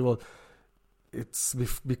music in the world. It's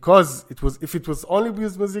because if it was only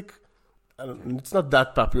blues music, it's not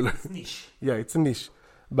that popular. It's niche. Yeah, it's a niche.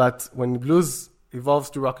 But when blues evolves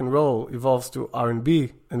to rock and roll, evolves to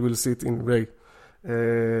R&B, and we'll see it in Ray,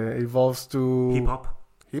 evolves to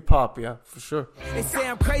hip-hop, yeah, for sure. They say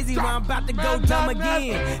I'm crazy when I'm about to go dumb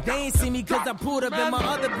again. They ain't see me cause I pulled up in my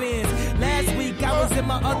other Benz. Last week I was in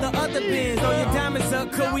my other Benz. Oh, your diamonds up,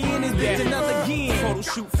 cause we in this bitch another again. Photo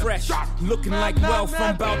shoot fresh, looking like wealth.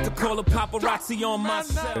 I'm about to call a paparazzi on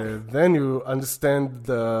myself. Then you understand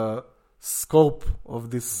the scope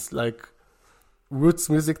of this, like, roots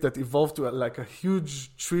music that evolved to like a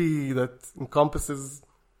huge tree that encompasses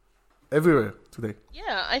everywhere today.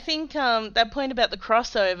 Yeah, I think that point about the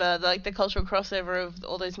crossover, like the cultural crossover of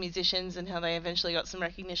all those musicians and how they eventually got some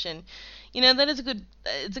recognition, that is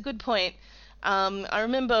it's a good point. I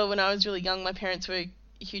remember when I was really young, my parents were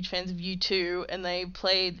huge fans of U2, and they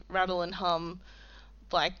played Rattle and Hum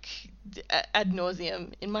like ad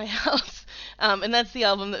nauseum in my house. And that's the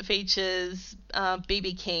album that features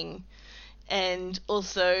B.B. King and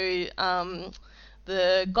also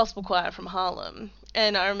the gospel choir from Harlem.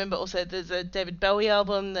 And I remember also there's a David Bowie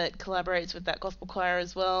album that collaborates with that gospel choir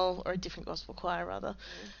as well, or a different gospel choir rather.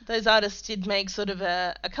 Those artists did make sort of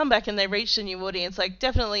a comeback, and they reached a new audience. Like,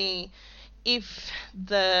 definitely, if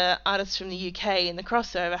the artists from the UK in the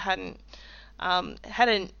crossover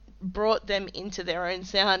hadn't brought them into their own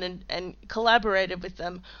sound and collaborated with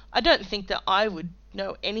them, I don't think that I would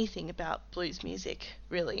know anything about blues music,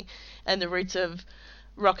 really, and the roots of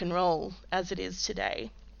rock and roll as it is today.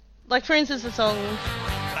 Like, for instance, the song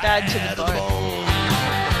Bad to the Bone.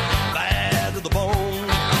 Bad to the Bone.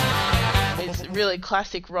 It's a really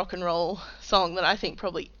classic rock and roll song that I think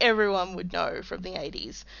probably everyone would know from the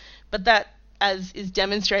 80s. But that, as is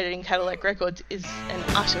demonstrated in Cadillac Records, is an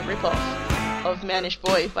utter rip-off of Mannish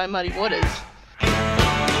Boy by Muddy Waters.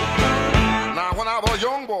 Now, when I was a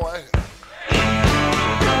young boy,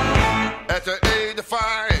 at the age of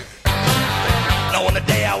 5, now on the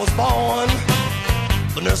day I was born,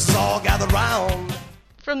 the nurses all gather round.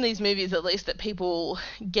 From these movies, at least, that people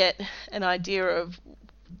get an idea of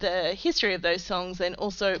the history of those songs and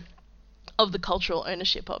also of the cultural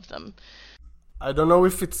ownership of them. I don't know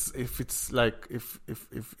if it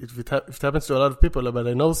happens to a lot of people, but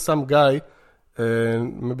I know some guy,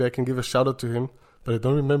 and maybe I can give a shout out to him, but I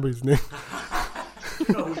don't remember his name.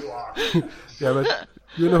 You know who you are. Yeah, but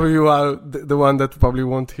you know who you are, the one that probably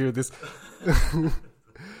won't hear this.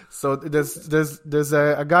 So there's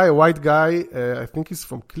a guy, a white guy, I think he's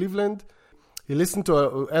from Cleveland. He listened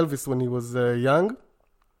to Elvis when he was young,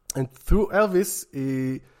 and through Elvis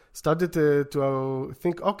he started to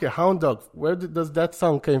think, okay, Hound Dog, where does that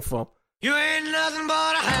song came from? You ain't nothing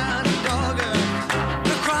but a hound dog,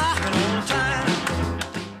 you're crying all the time.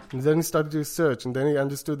 And then he started to research, and then he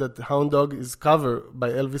understood that Hound Dog is cover by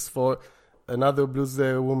Elvis for another blues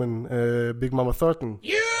woman, Big Mama Thornton.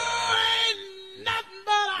 You ain't nothing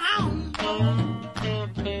but a hound dog.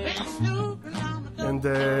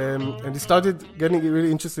 And he started getting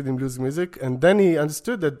really interested in blues music, and then he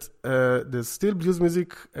understood that there's still blues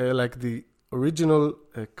music, like the original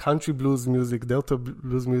country blues music, Delta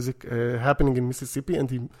blues music, happening in Mississippi, and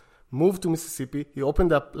he moved to Mississippi. He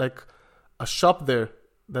opened up like a shop there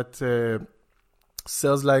that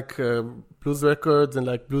sells like blues records and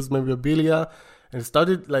like blues memorabilia, and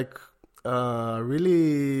started like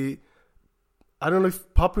really, I don't know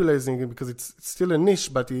if popularizing it because it's still a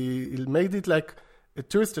niche, but he made it like a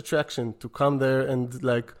tourist attraction to come there and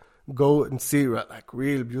like go and see like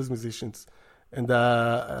real blues musicians. And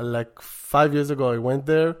like 5 years ago I went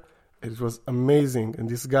there. It was amazing. And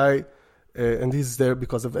this guy, and he's there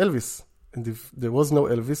because of Elvis. And if there was no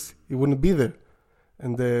Elvis, he wouldn't be there.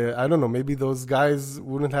 And I don't know, maybe those guys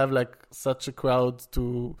wouldn't have like such a crowd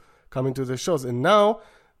to come into the shows. And now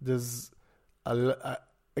there's,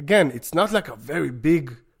 again, it's not like a very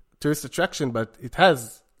big tourist attraction, but it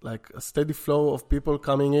has like a steady flow of people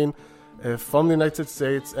coming in from the United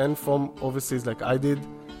States and from overseas, like I did,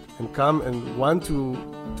 and come and want to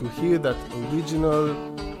hear that original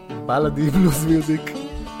ballady blues music.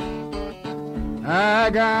 I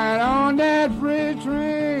got on that freight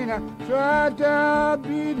train, I tried to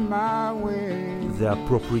beat my way. The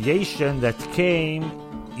appropriation that came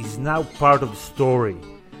is now part of the story.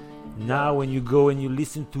 Now when you go and you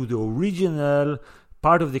listen to the original,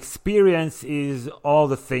 part of the experience is all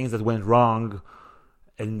the things that went wrong,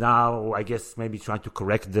 and now I guess maybe trying to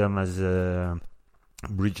correct them, as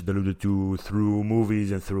Bridget alluded to, through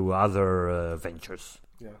movies and through other ventures.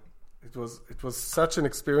 Yeah, it was such an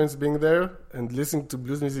experience being there and listening to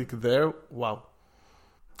blues music there. Wow.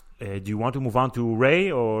 Do you want to move on to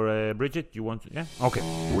Ray or Bridget? You want to? Yeah. Okay.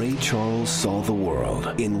 Ray Charles saw the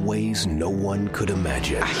world in ways no one could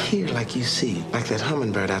imagine. I hear like you see, like that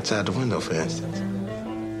hummingbird outside the window, for instance.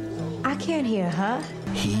 I can't hear her.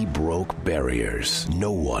 He broke barriers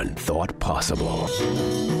no one thought possible.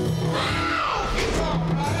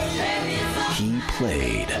 He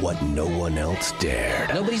played what no one else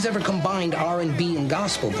dared. Nobody's ever combined R&B and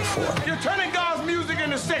gospel before. You're turning God's music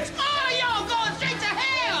into sex. All of y'all going straight to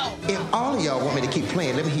hell! If all of y'all want me to keep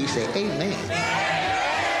playing, let me hear you say amen.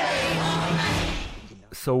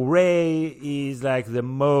 So Ray is like the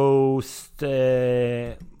most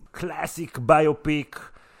classic biopic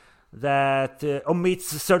that omits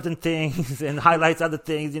certain things and highlights other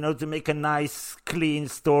things, to make a nice, clean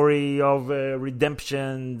story of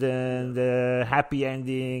redemption and happy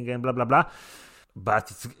ending and blah, blah, blah. But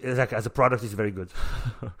it's like, as a product, it's very good.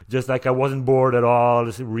 Just like I wasn't bored at all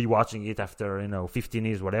rewatching it after, 15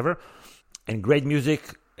 years, whatever. And great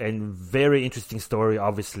music and very interesting story,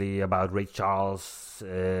 obviously, about Ray Charles.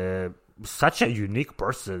 Such a unique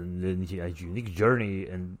person and a unique journey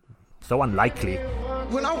and so unlikely.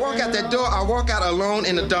 When I walk out that door, I walk out alone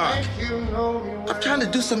in the dark. I'm trying to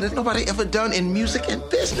do something that nobody ever done in music and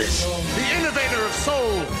business. The innovator of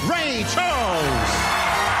soul, Ray Charles.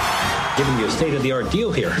 Giving you a state-of-the-art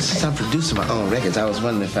deal here. Since I'm producing my own records, I was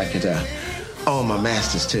wondering if I could own my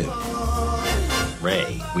masters too.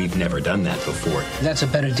 Ray, we've never done that before. That's a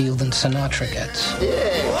better deal than Sinatra gets.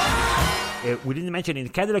 Yeah. We didn't mention in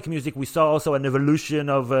Cadillac Music we saw also an evolution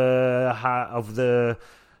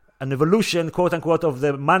an evolution, quote unquote, of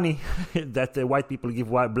the money that white people give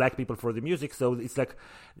black people for the music. So it's like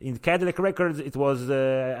in Cadillac Records, it was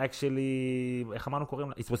actually,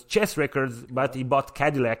 it was Chess Records, but he bought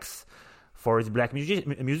Cadillacs for his black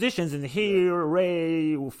musicians. And here,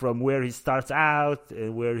 Ray, from where he starts out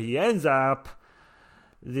and where he ends up,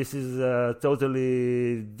 this is a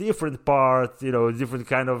totally different part, different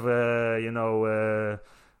kind of,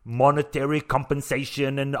 monetary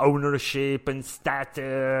compensation and ownership and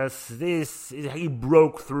status. He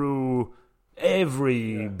broke through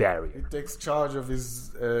every barrier. He takes charge of his,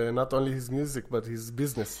 not only his music, but his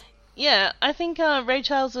business. Yeah, I think Ray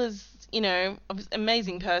Charles was, an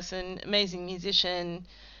amazing person, amazing musician.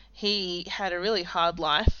 He had a really hard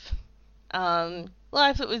life.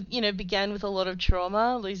 Life that was, began with a lot of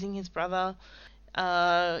trauma, losing his brother,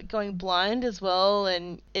 going blind as well,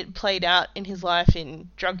 and it played out in his life in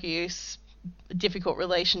drug use, difficult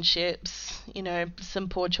relationships, some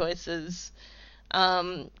poor choices.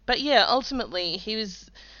 But yeah, ultimately his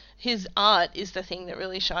art is the thing that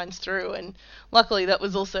really shines through, and luckily that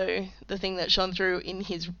was also the thing that shone through in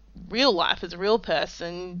his real life as a real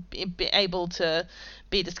person, be able to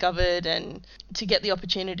be discovered and to get the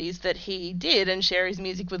opportunities that he did and share his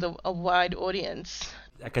music with a wide audience.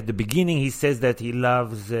 Like at the beginning, he says that he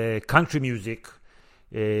loves country music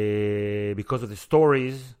because of the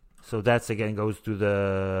stories. So that's again goes to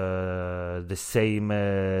the same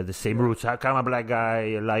roots. How come a black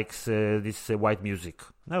guy likes this white music?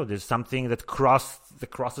 No, there's something that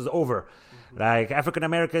crosses over. Like African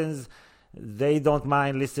Americans, they don't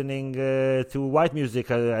mind listening to white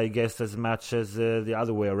music, I guess, as much as the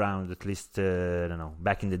other way around. At least, I don't know,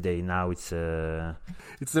 back in the day. Now it's the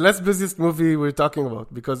less bluesiest movie we're talking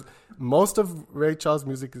about, because most of Ray Charles'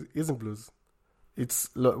 music isn't blues. It's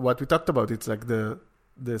what we talked about. It's like the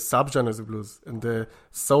subgenres of blues and the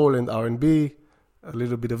soul and R&B, a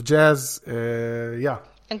little bit of jazz,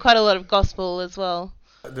 and quite a lot of gospel as well.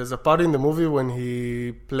 There's a part in the movie when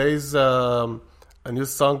he plays a new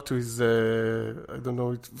song to his, I don't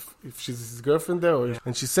know if she's his girlfriend there,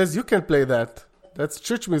 and she says, "You can't play that. That's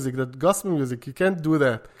church music, that's gospel music. You can't do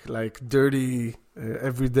that." Like dirty,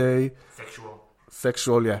 everyday.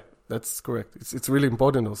 Sexual, yeah, that's correct. It's really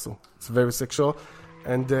important also. It's very sexual.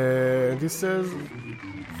 And he says,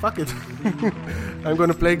 "Fuck it, I'm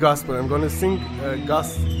going to play gospel. I'm going to sing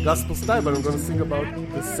gospel style, but I'm going to sing about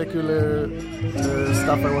the secular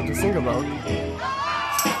stuff I want to sing about."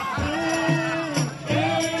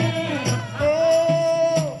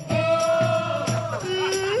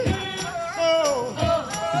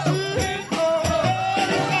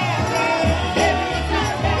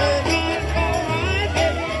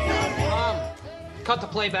 Cut the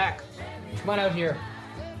playback. Come on out here.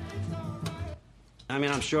 I mean,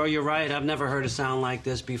 I'm sure you're right. I've never heard a sound like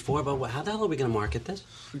this before, but how the hell are we going to market this?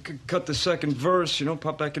 We could cut the second verse,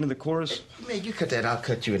 pop back into the chorus. Man, you cut that, I'll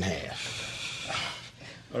cut you in half.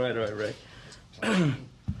 All right.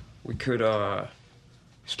 We could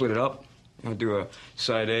split it up. Do a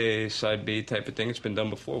side A, side B type of thing. It's been done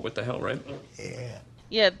before. What the hell, right? Yeah.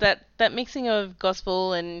 Yeah, that mixing of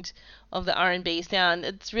gospel and of the R&B sound,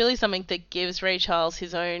 it's really something that gives Ray Charles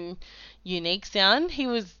his own unique sound. He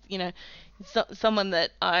was, someone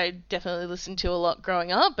that I definitely listened to a lot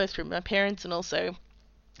growing up, both through my parents and also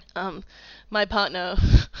My partner,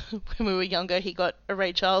 when we were younger, he got a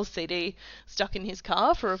Ray Charles CD stuck in his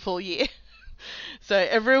car for a full year. So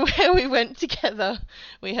everywhere we went together,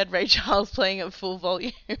 we had Ray Charles playing at full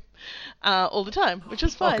volume all the time, which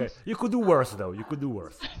was fun. Okay, you could do worse though. You could do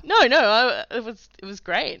worse. No, it was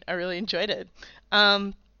great. I really enjoyed it.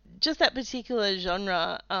 Just that particular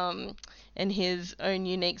genre and his own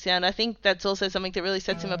unique sound, I think that's also something that really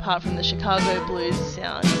sets him apart from the Chicago blues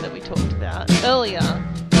sound that we talked about earlier.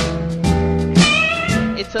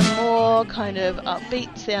 It's a more kind of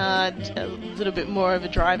upbeat sound, a little bit more of a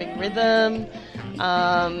driving rhythm,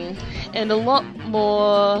 and a lot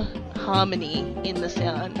more harmony in the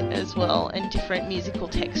sound as well, and different musical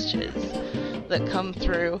textures that come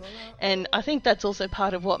through. And I think that's also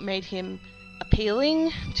part of what made him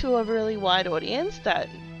appealing to a really wide audience, that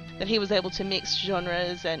he was able to mix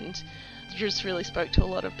genres and just really spoke to a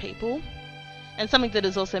lot of people. And something that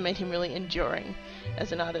has also made him really enduring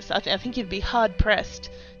as an artist. I think you'd be hard-pressed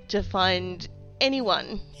to find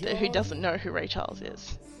anyone who doesn't know who Ray Charles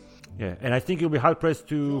is. Yeah, and I think you'll be hard-pressed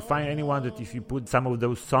to find anyone that if you put some of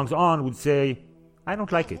those songs on would say, I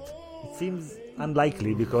don't like it. It seems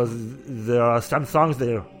unlikely because there are some songs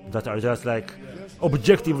there that are just like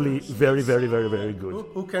objectively very, very, very, very good.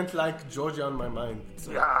 Who can't like Georgia on My Mind?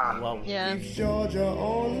 Yeah. Wow. Yeah. Georgia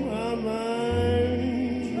on my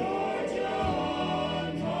mind.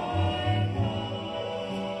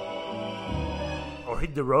 Or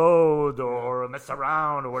Hit the Road or Mess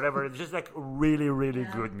Around or whatever. It's just like really, really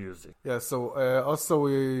good music. Yeah, so also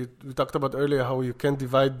we talked about earlier how you can't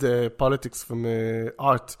divide politics from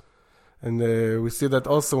art. And we see that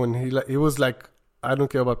also when he was like, I don't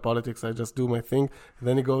care about politics, I just do my thing. And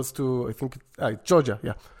then he goes to, I think, Georgia,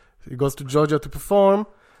 yeah. He goes to Georgia to perform.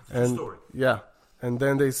 And story. Yeah. And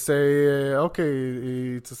then they say, okay,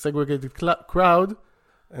 it's a segregated crowd.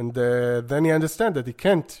 And then he understands that he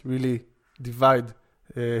can't really divide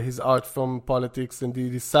his art from politics. And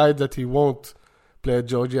he decides that he won't play at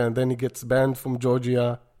Georgia. And then he gets banned from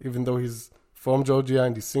Georgia, even though he's from Georgia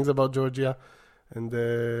and he sings about Georgia. And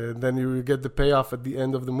then you get the payoff at the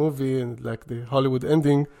end of the movie, and like the Hollywood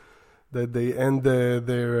ending, that they end their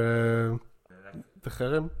the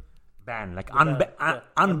cherem ban, like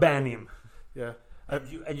unban him. Yeah,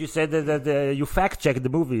 and you said that you fact checked the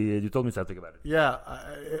movie. You told me something about it. Yeah,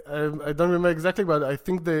 I don't remember exactly, but I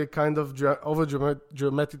think they kind of over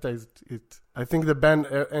dramatized it. I think the ban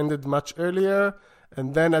ended much earlier,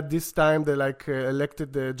 and then at this time they like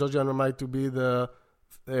elected the Georgia on My Mind to be the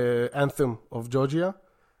anthem of Georgia,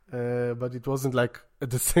 but it wasn't like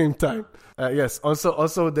at the same time. Yes,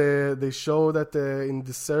 also they show that in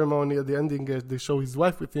the ceremony at the ending, they show his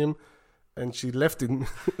wife with him, and she left him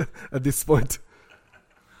at this point.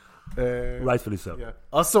 Rightfully so. Yeah.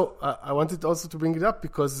 Also, I wanted also to bring it up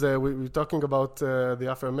because we're talking about the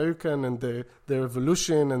Afro-American and their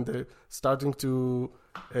evolution, and they're starting to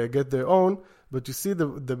get their own. But you see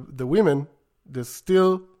the women, they're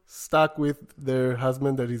still stuck with their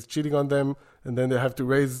husband that is cheating on them, and then they have to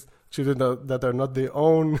raise children that are not their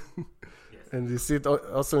own. Yes. And you see it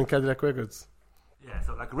also in Cadillac Records. Yeah,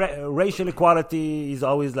 so like racial equality is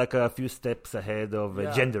always like a few steps ahead of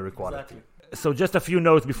gender equality. Exactly. So just a few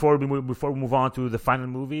notes before we move on to the final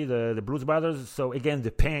movie, the Blues Brothers. So again,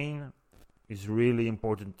 the pain is really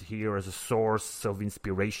important here as a source of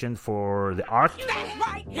inspiration for the art. That's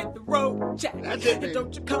right, hit the road, Jack. That's it. And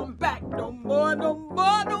don't you come back no more, no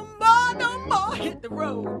more, no more, no more. Hit the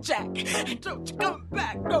road, Jack. And don't you come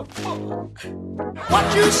back no more.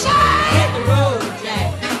 What you say? Hit the road,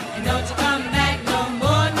 Jack. And don't you come back no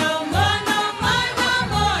more, no more, no more, no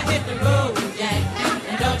more. Hit the road, Jack.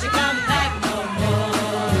 And don't you come back no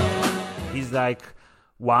more. He's like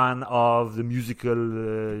one of the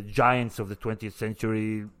musical giants of the 20th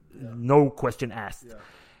century, no question asked. Yeah.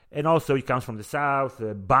 And also he comes from the South,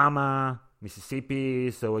 Bama,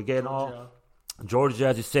 Mississippi, so again, Georgia,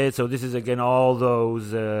 as you said, so this is again all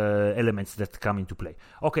those elements that come into play.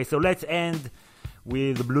 Okay, so let's end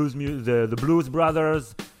with the the Blues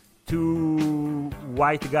Brothers, two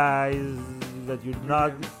white guys that you're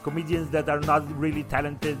not, comedians that are not really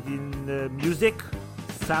talented in music.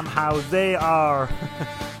 Somehow they are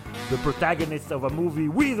the protagonists of a movie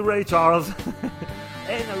with Ray Charles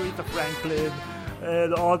and Aretha Franklin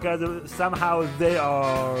and all kinds of. Somehow they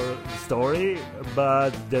are the story,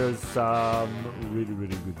 but there's some really,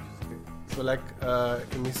 really good music. So, like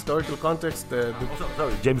in historical context,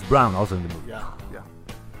 James Brown also in the movie. Yeah.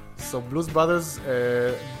 So, Blues Brothers,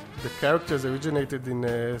 the characters originated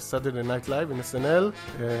in Saturday Night Live in SNL.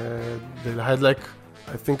 They had like,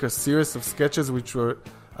 I think, a series of sketches which were,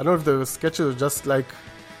 I don't know if they were sketches or just like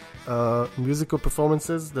musical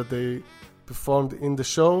performances that they performed in the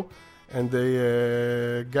show, and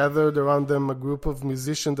they gathered around them a group of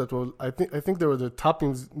musicians that were, I think they were the top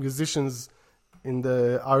musicians in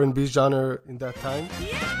the R&B genre in that time.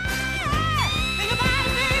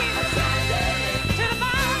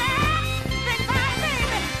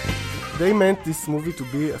 They meant this movie to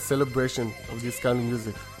be a celebration of this kind of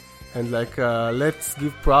music. And like, let's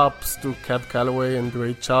give props to Cab Calloway and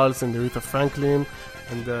Ray Charles and Aretha Franklin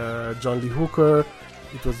and John Lee Hooker.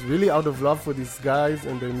 It was really out of love for these guys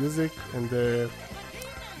and their music. And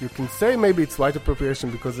you can say maybe it's white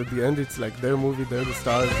appropriation because at the end it's like their movie, they're the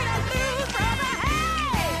stars.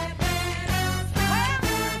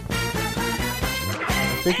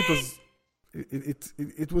 I think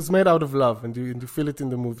it was made out of love, and you feel it in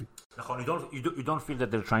the movie. You don't feel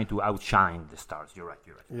that they're trying to outshine the stars. You're right.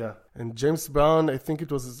 Yeah, and James Brown, I think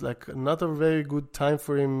it was like not a very good time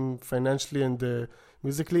for him financially and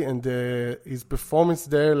musically, and his performance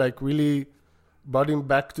there like really brought him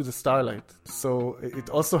back to the starlight. So it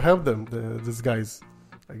also helped them, these guys,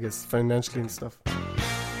 I guess, financially and stuff.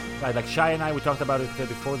 Right, like Shai and I, we talked about it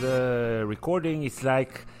before the recording. It's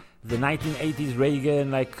like the 1980s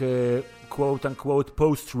Reagan, like quote-unquote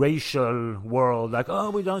post-racial world. Like,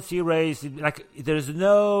 oh, we don't see race. Like, there's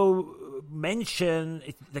no mention.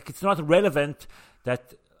 It's not relevant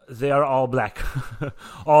that they are all black.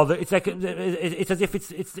 It's like it's as if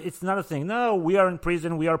it's not a thing. No, we are in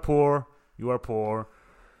prison. We are poor. You are poor.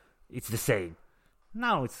 It's the same.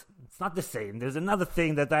 No, it's not the same. There's another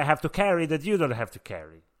thing that I have to carry that you don't have to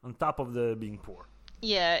carry on top of the being poor.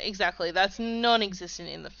 Yeah, exactly. That's non-existent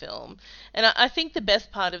in the film. And I think the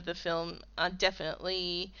best part of the film are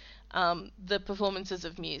definitely the performances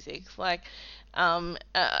of music. Like,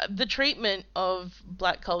 the treatment of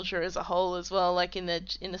black culture as a whole as well, like in the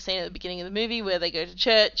scene at the beginning of the movie where they go to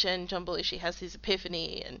church and John Belushi has his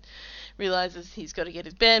epiphany and realizes he's got to get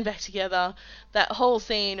his band back together. That whole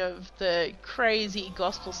scene of the crazy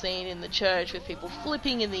gospel scene in the church with people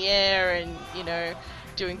flipping in the air and,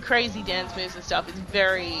 doing crazy dance moves and stuff is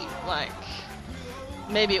very, like,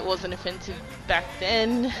 maybe it wasn't offensive back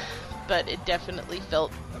then, but it definitely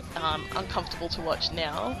felt uncomfortable to watch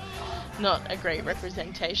now. Not a great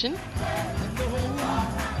representation.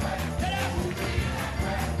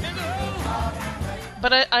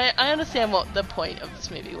 But I understand what the point of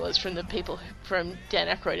this movie was from the people, from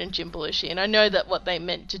Dan Aykroyd and Jim Belushi, and I know that what they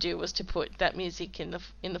meant to do was to put that music in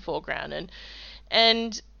the foreground,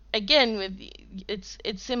 and again, it's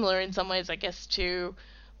similar in some ways, I guess, to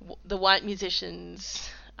the white musicians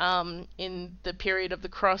in the period of the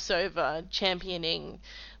crossover, championing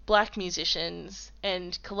black musicians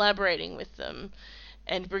and collaborating with them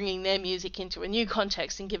and bringing their music into a new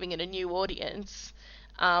context and giving it a new audience.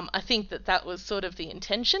 I think that was sort of the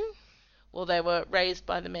intention. Well, they were raised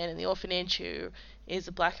by the man in the orphanage who is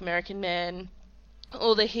a black American man.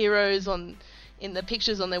 All the heroes in the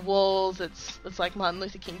pictures on their walls, it's like Martin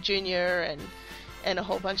Luther King Jr. and a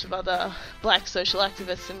whole bunch of other black social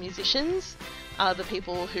activists and musicians are the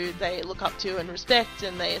people who they look up to and respect,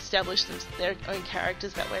 and they establish their own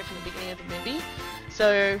characters that way from the beginning of the movie.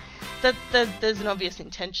 So there's an obvious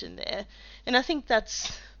intention there, and I think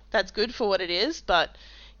that's good for what it is. But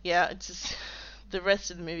yeah, it's just the rest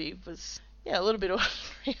of the movie was a little bit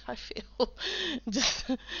ordinary. I feel just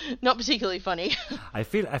not particularly funny. I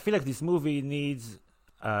feel like this movie needs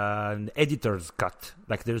an editor's cut.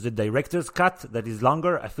 Like, there's a director's cut that is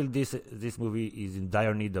longer. I feel this movie is in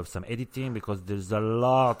dire need of some editing because there's a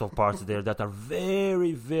lot of parts there that are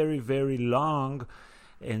very, very, very long,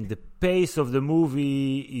 and the pace of the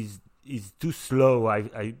movie is too slow.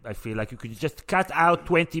 I feel like you could just cut out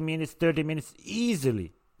 20 minutes, 30 minutes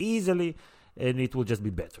easily, and it will just be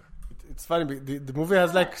better. It's funny, the movie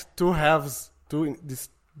has like two halves,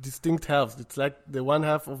 distinct halves. It's like the one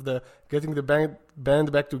half of the getting the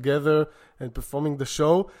band back together and performing the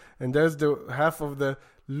show, and there's the half of the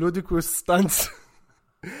ludicrous stunts.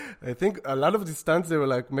 I think a lot of the stunts, they were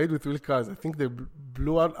like made with real cars. I think they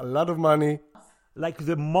blew out a lot of money. Like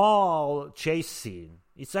the mall chase scene.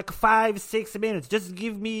 It's like 5-6 minutes. Just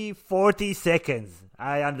give me 40 seconds.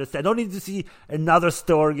 I understand. I don't need to see another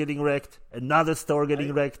store getting wrecked.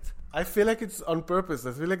 I feel like it's on purpose.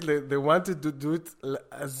 I feel like they wanted to do it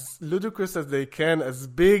as ludicrous as they can, as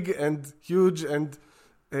big and huge and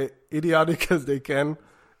idiotic as they can.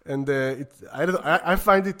 And I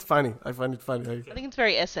find it funny. I think it's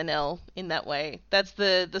very SNL in that way. That's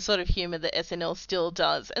the sort of humor that SNL still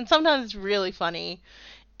does. And sometimes it's really funny,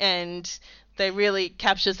 and they really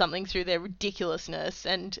capture something through their ridiculousness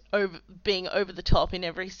and being over the top in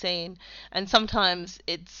every scene. And sometimes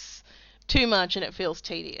it's too much and it feels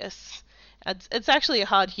tedious. It's actually a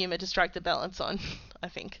hard humor to strike the balance on, I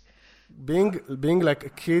think. being like a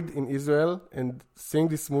kid in Israel and seeing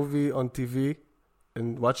this movie on TV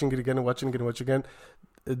and watching it again and watching it and watching it again,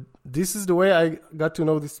 this is the way I got to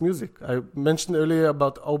know this music. I mentioned earlier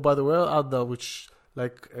about Oh By The Way Ada, which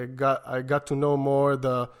like I got to know more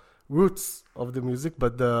the roots of the music,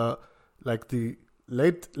 but the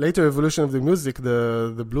later evolution of the music,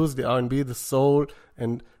 the blues, the R&B, the soul,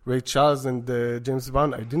 and Ray Charles and James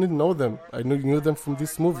Brown, I didn't know them. I knew them from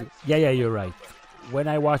this movie. Yeah, you're right. When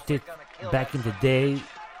I watched it back in the day,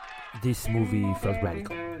 this movie felt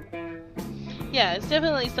radical. Yeah, it's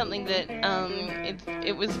definitely something that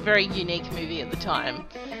it was a very unique movie at the time,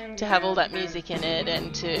 to have all that music in it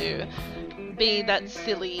and to be that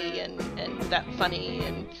silly and that funny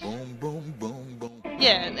and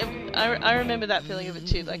yeah, I remember that feeling of it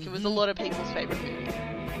too. Like it was a lot of people's favourite movie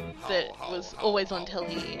that was always on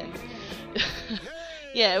telly and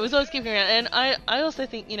yeah, it was always keeping around. And I also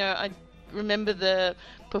think, you know, I remember the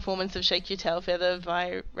performance of Shake Your Tail Feather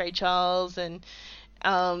by Ray Charles and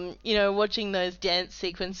you know, watching those dance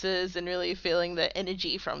sequences and really feeling the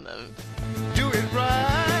energy from them. Do it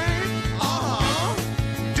right. Uh-huh.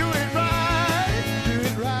 Do it right. Do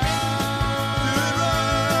it right. Do it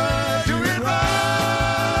right. Do it right.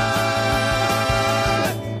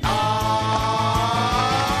 Ah,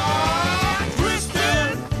 twist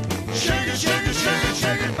it. Shake it, shake it, shake it,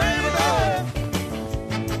 shake it, baby.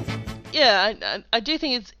 Yeah, I do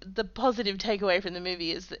think it's the positive takeaway from the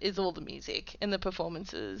movie is all the music and the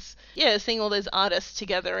performances. Yeah, seeing all those artists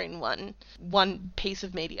together in one piece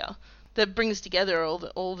of media that brings together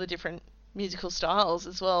all the different musical styles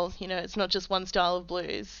as well. You know, it's not just one style of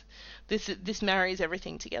blues. This marries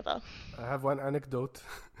everything together. I have one anecdote,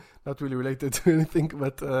 not really related to anything,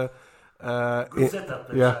 but Good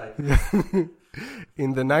setup.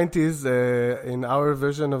 In the 90s, in our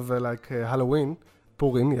version of Halloween,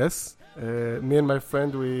 Purim, yes. Me and my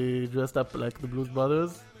friend, we dressed up like the Blues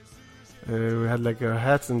Brothers. We had like our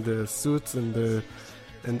hats and the suits, and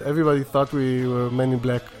everybody thought we were Men in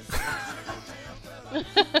Black.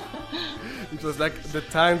 It was like the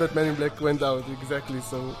time that Men in Black went out, exactly.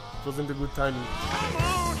 So it wasn't a good timing.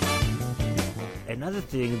 Another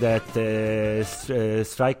thing that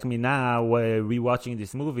strike me now, rewatching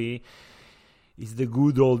this movie, is the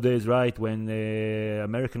good old days, right, when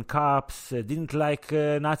American cops didn't like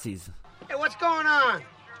Nazis. Hey, what's going on?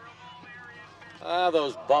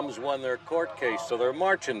 Those bums won their court case, so they're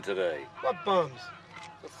marching today. What bums?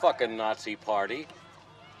 The fucking Nazi party.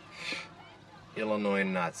 Illinois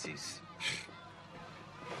Nazis.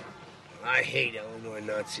 I hate Illinois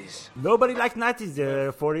Nazis. Nobody liked Nazis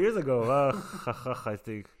 4 years ago, I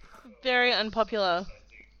think. Very unpopular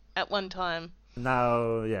at one time.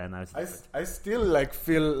 Now it's I still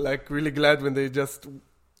feel really glad when they just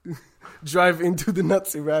drive into the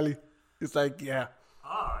Nazi rally. It's like, yeah.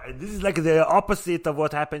 This is like the opposite of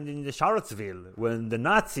what happened in the Charlottesville when the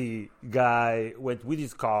Nazi guy went with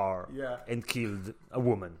his car and killed a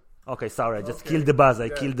woman. Okay, sorry, I just killed the buzz. I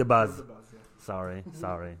killed the buzz. Sorry.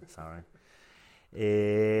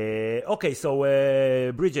 Okay,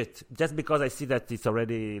 so Bridget, just because I see that it's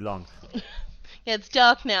already long. Yeah, it's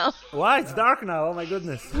dark now. Why? It's dark now. Oh my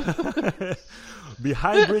goodness.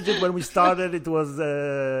 Behind Bridget, when we started, it was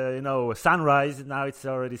sunrise. Now it's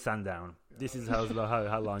already sundown. This is how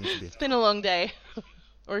long it's been. It's been a long day,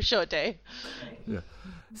 or a short day. Yeah.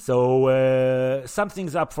 So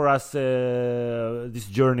something's up for us. This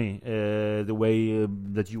journey, the way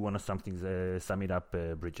that you want to sum it up,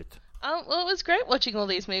 Bridget. Well, it was great watching all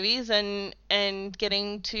these movies and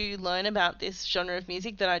getting to learn about this genre of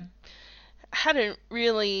music that I hadn't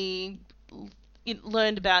really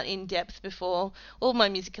learned about in depth before. All my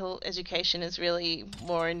musical education is really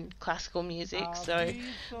more in classical music, so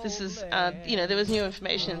this is there was new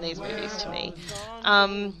information in these movies to me,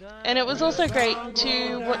 and it was also great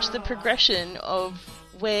to watch the progression of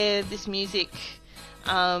where this music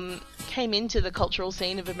came into the cultural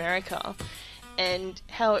scene of America and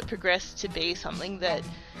how it progressed to be something that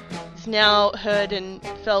is now heard and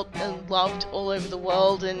felt and loved all over the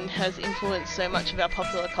world and has influenced so much of our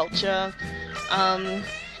popular culture.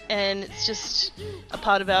 And it's just a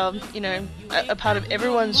part of our, a part of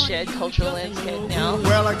everyone's shared cultural landscape now.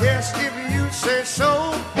 Well, I guess if you say so,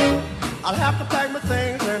 I'll have to pack my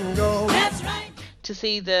things and go. That's right. To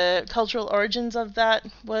see the cultural origins of that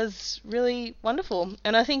was really wonderful.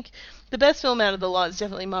 And I think the best film out of the lot is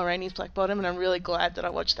definitely Ma Rainey's Black Bottom, and I'm really glad that I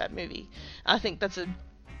watched that movie. I think that's a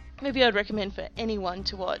movie I'd recommend for anyone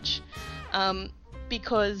to watch,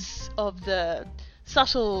 because of the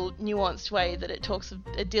subtle, nuanced way that it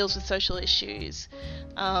deals with social issues,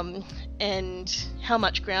 and how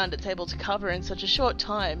much ground it's able to cover in such a short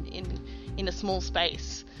time in a small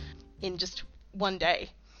space. in just one day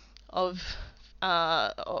of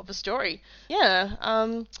a story. Yeah.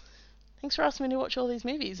 Thanks for asking me to watch all these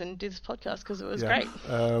movies and do this podcast because it was great.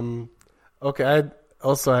 Okay, I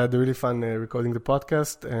had really fun recording the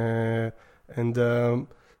podcast, and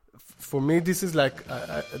for me, this is like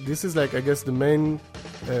I guess the main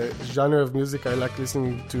genre of music I like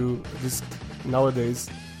listening to this nowadays.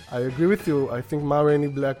 I agree with you. I think Ma Rainey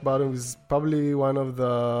Black Bottom is probably one of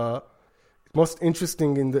the most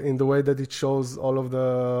interesting in the way that it shows all of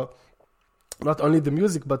the, not only the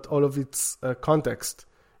music but all of its context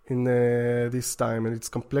in this time and its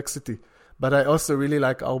complexity. But I also really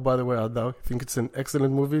like Our Brother Where Art Thou. I think it's an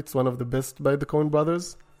excellent movie. It's one of the best by the Coen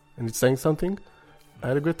brothers, and it's saying something. I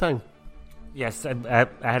had a great time. Yes, I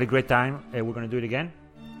had a great time. We're going to do it again.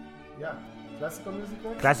 Yeah. Classical music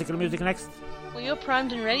next? Classical music next. Well, you're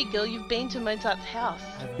primed and ready, Gil. You've been to Mozart's house.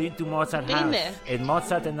 I've been to Mozart's house. Been there. And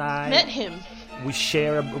Mozart and I met him. We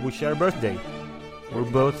share a birthday. We're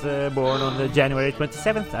both born on the January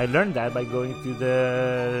 27th. I learned that by going to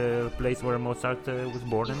the place where Mozart was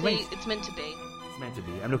born and raised. It's meant to be. It's meant to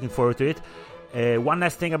be. I'm looking forward to it. One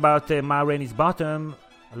last thing about Ma Rainey's Bottom.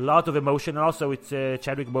 A lot of emotion. Also, it's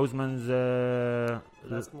Chadwick Boseman's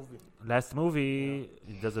last movie.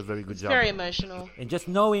 It does a very good job. Very emotional. And just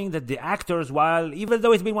knowing that the actors, while even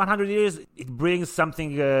though it's been 100 years, it brings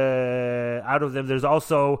something out of them. There's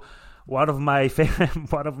also one of my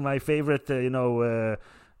favorite,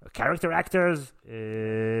 character actors.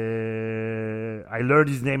 I learned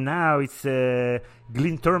his name now. It's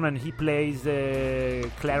Glyn Turman. He plays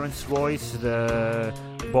Clarence Royce, the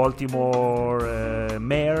Baltimore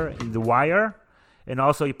mayor in The Wire, and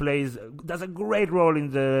also he does a great role in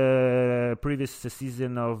the previous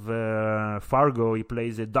season of Fargo. He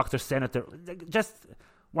plays a Dr. Senator. Just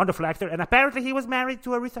wonderful actor, and apparently he was married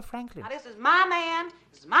to Aretha Franklin. Now this is my man,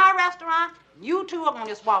 this is my restaurant. You two are gonna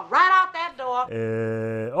just walk right out that door.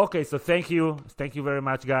 Okay, so thank you very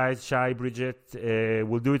much, guys. Shai, Bridget,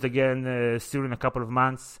 we'll do it again soon in a couple of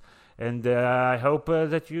months, and I hope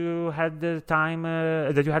that you had the time,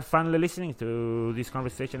 that you had fun listening to this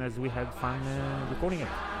conversation as we had fun recording it.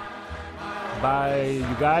 Bye,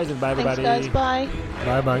 you guys, and bye, everybody. Thanks, guys.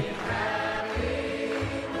 Bye. Bye.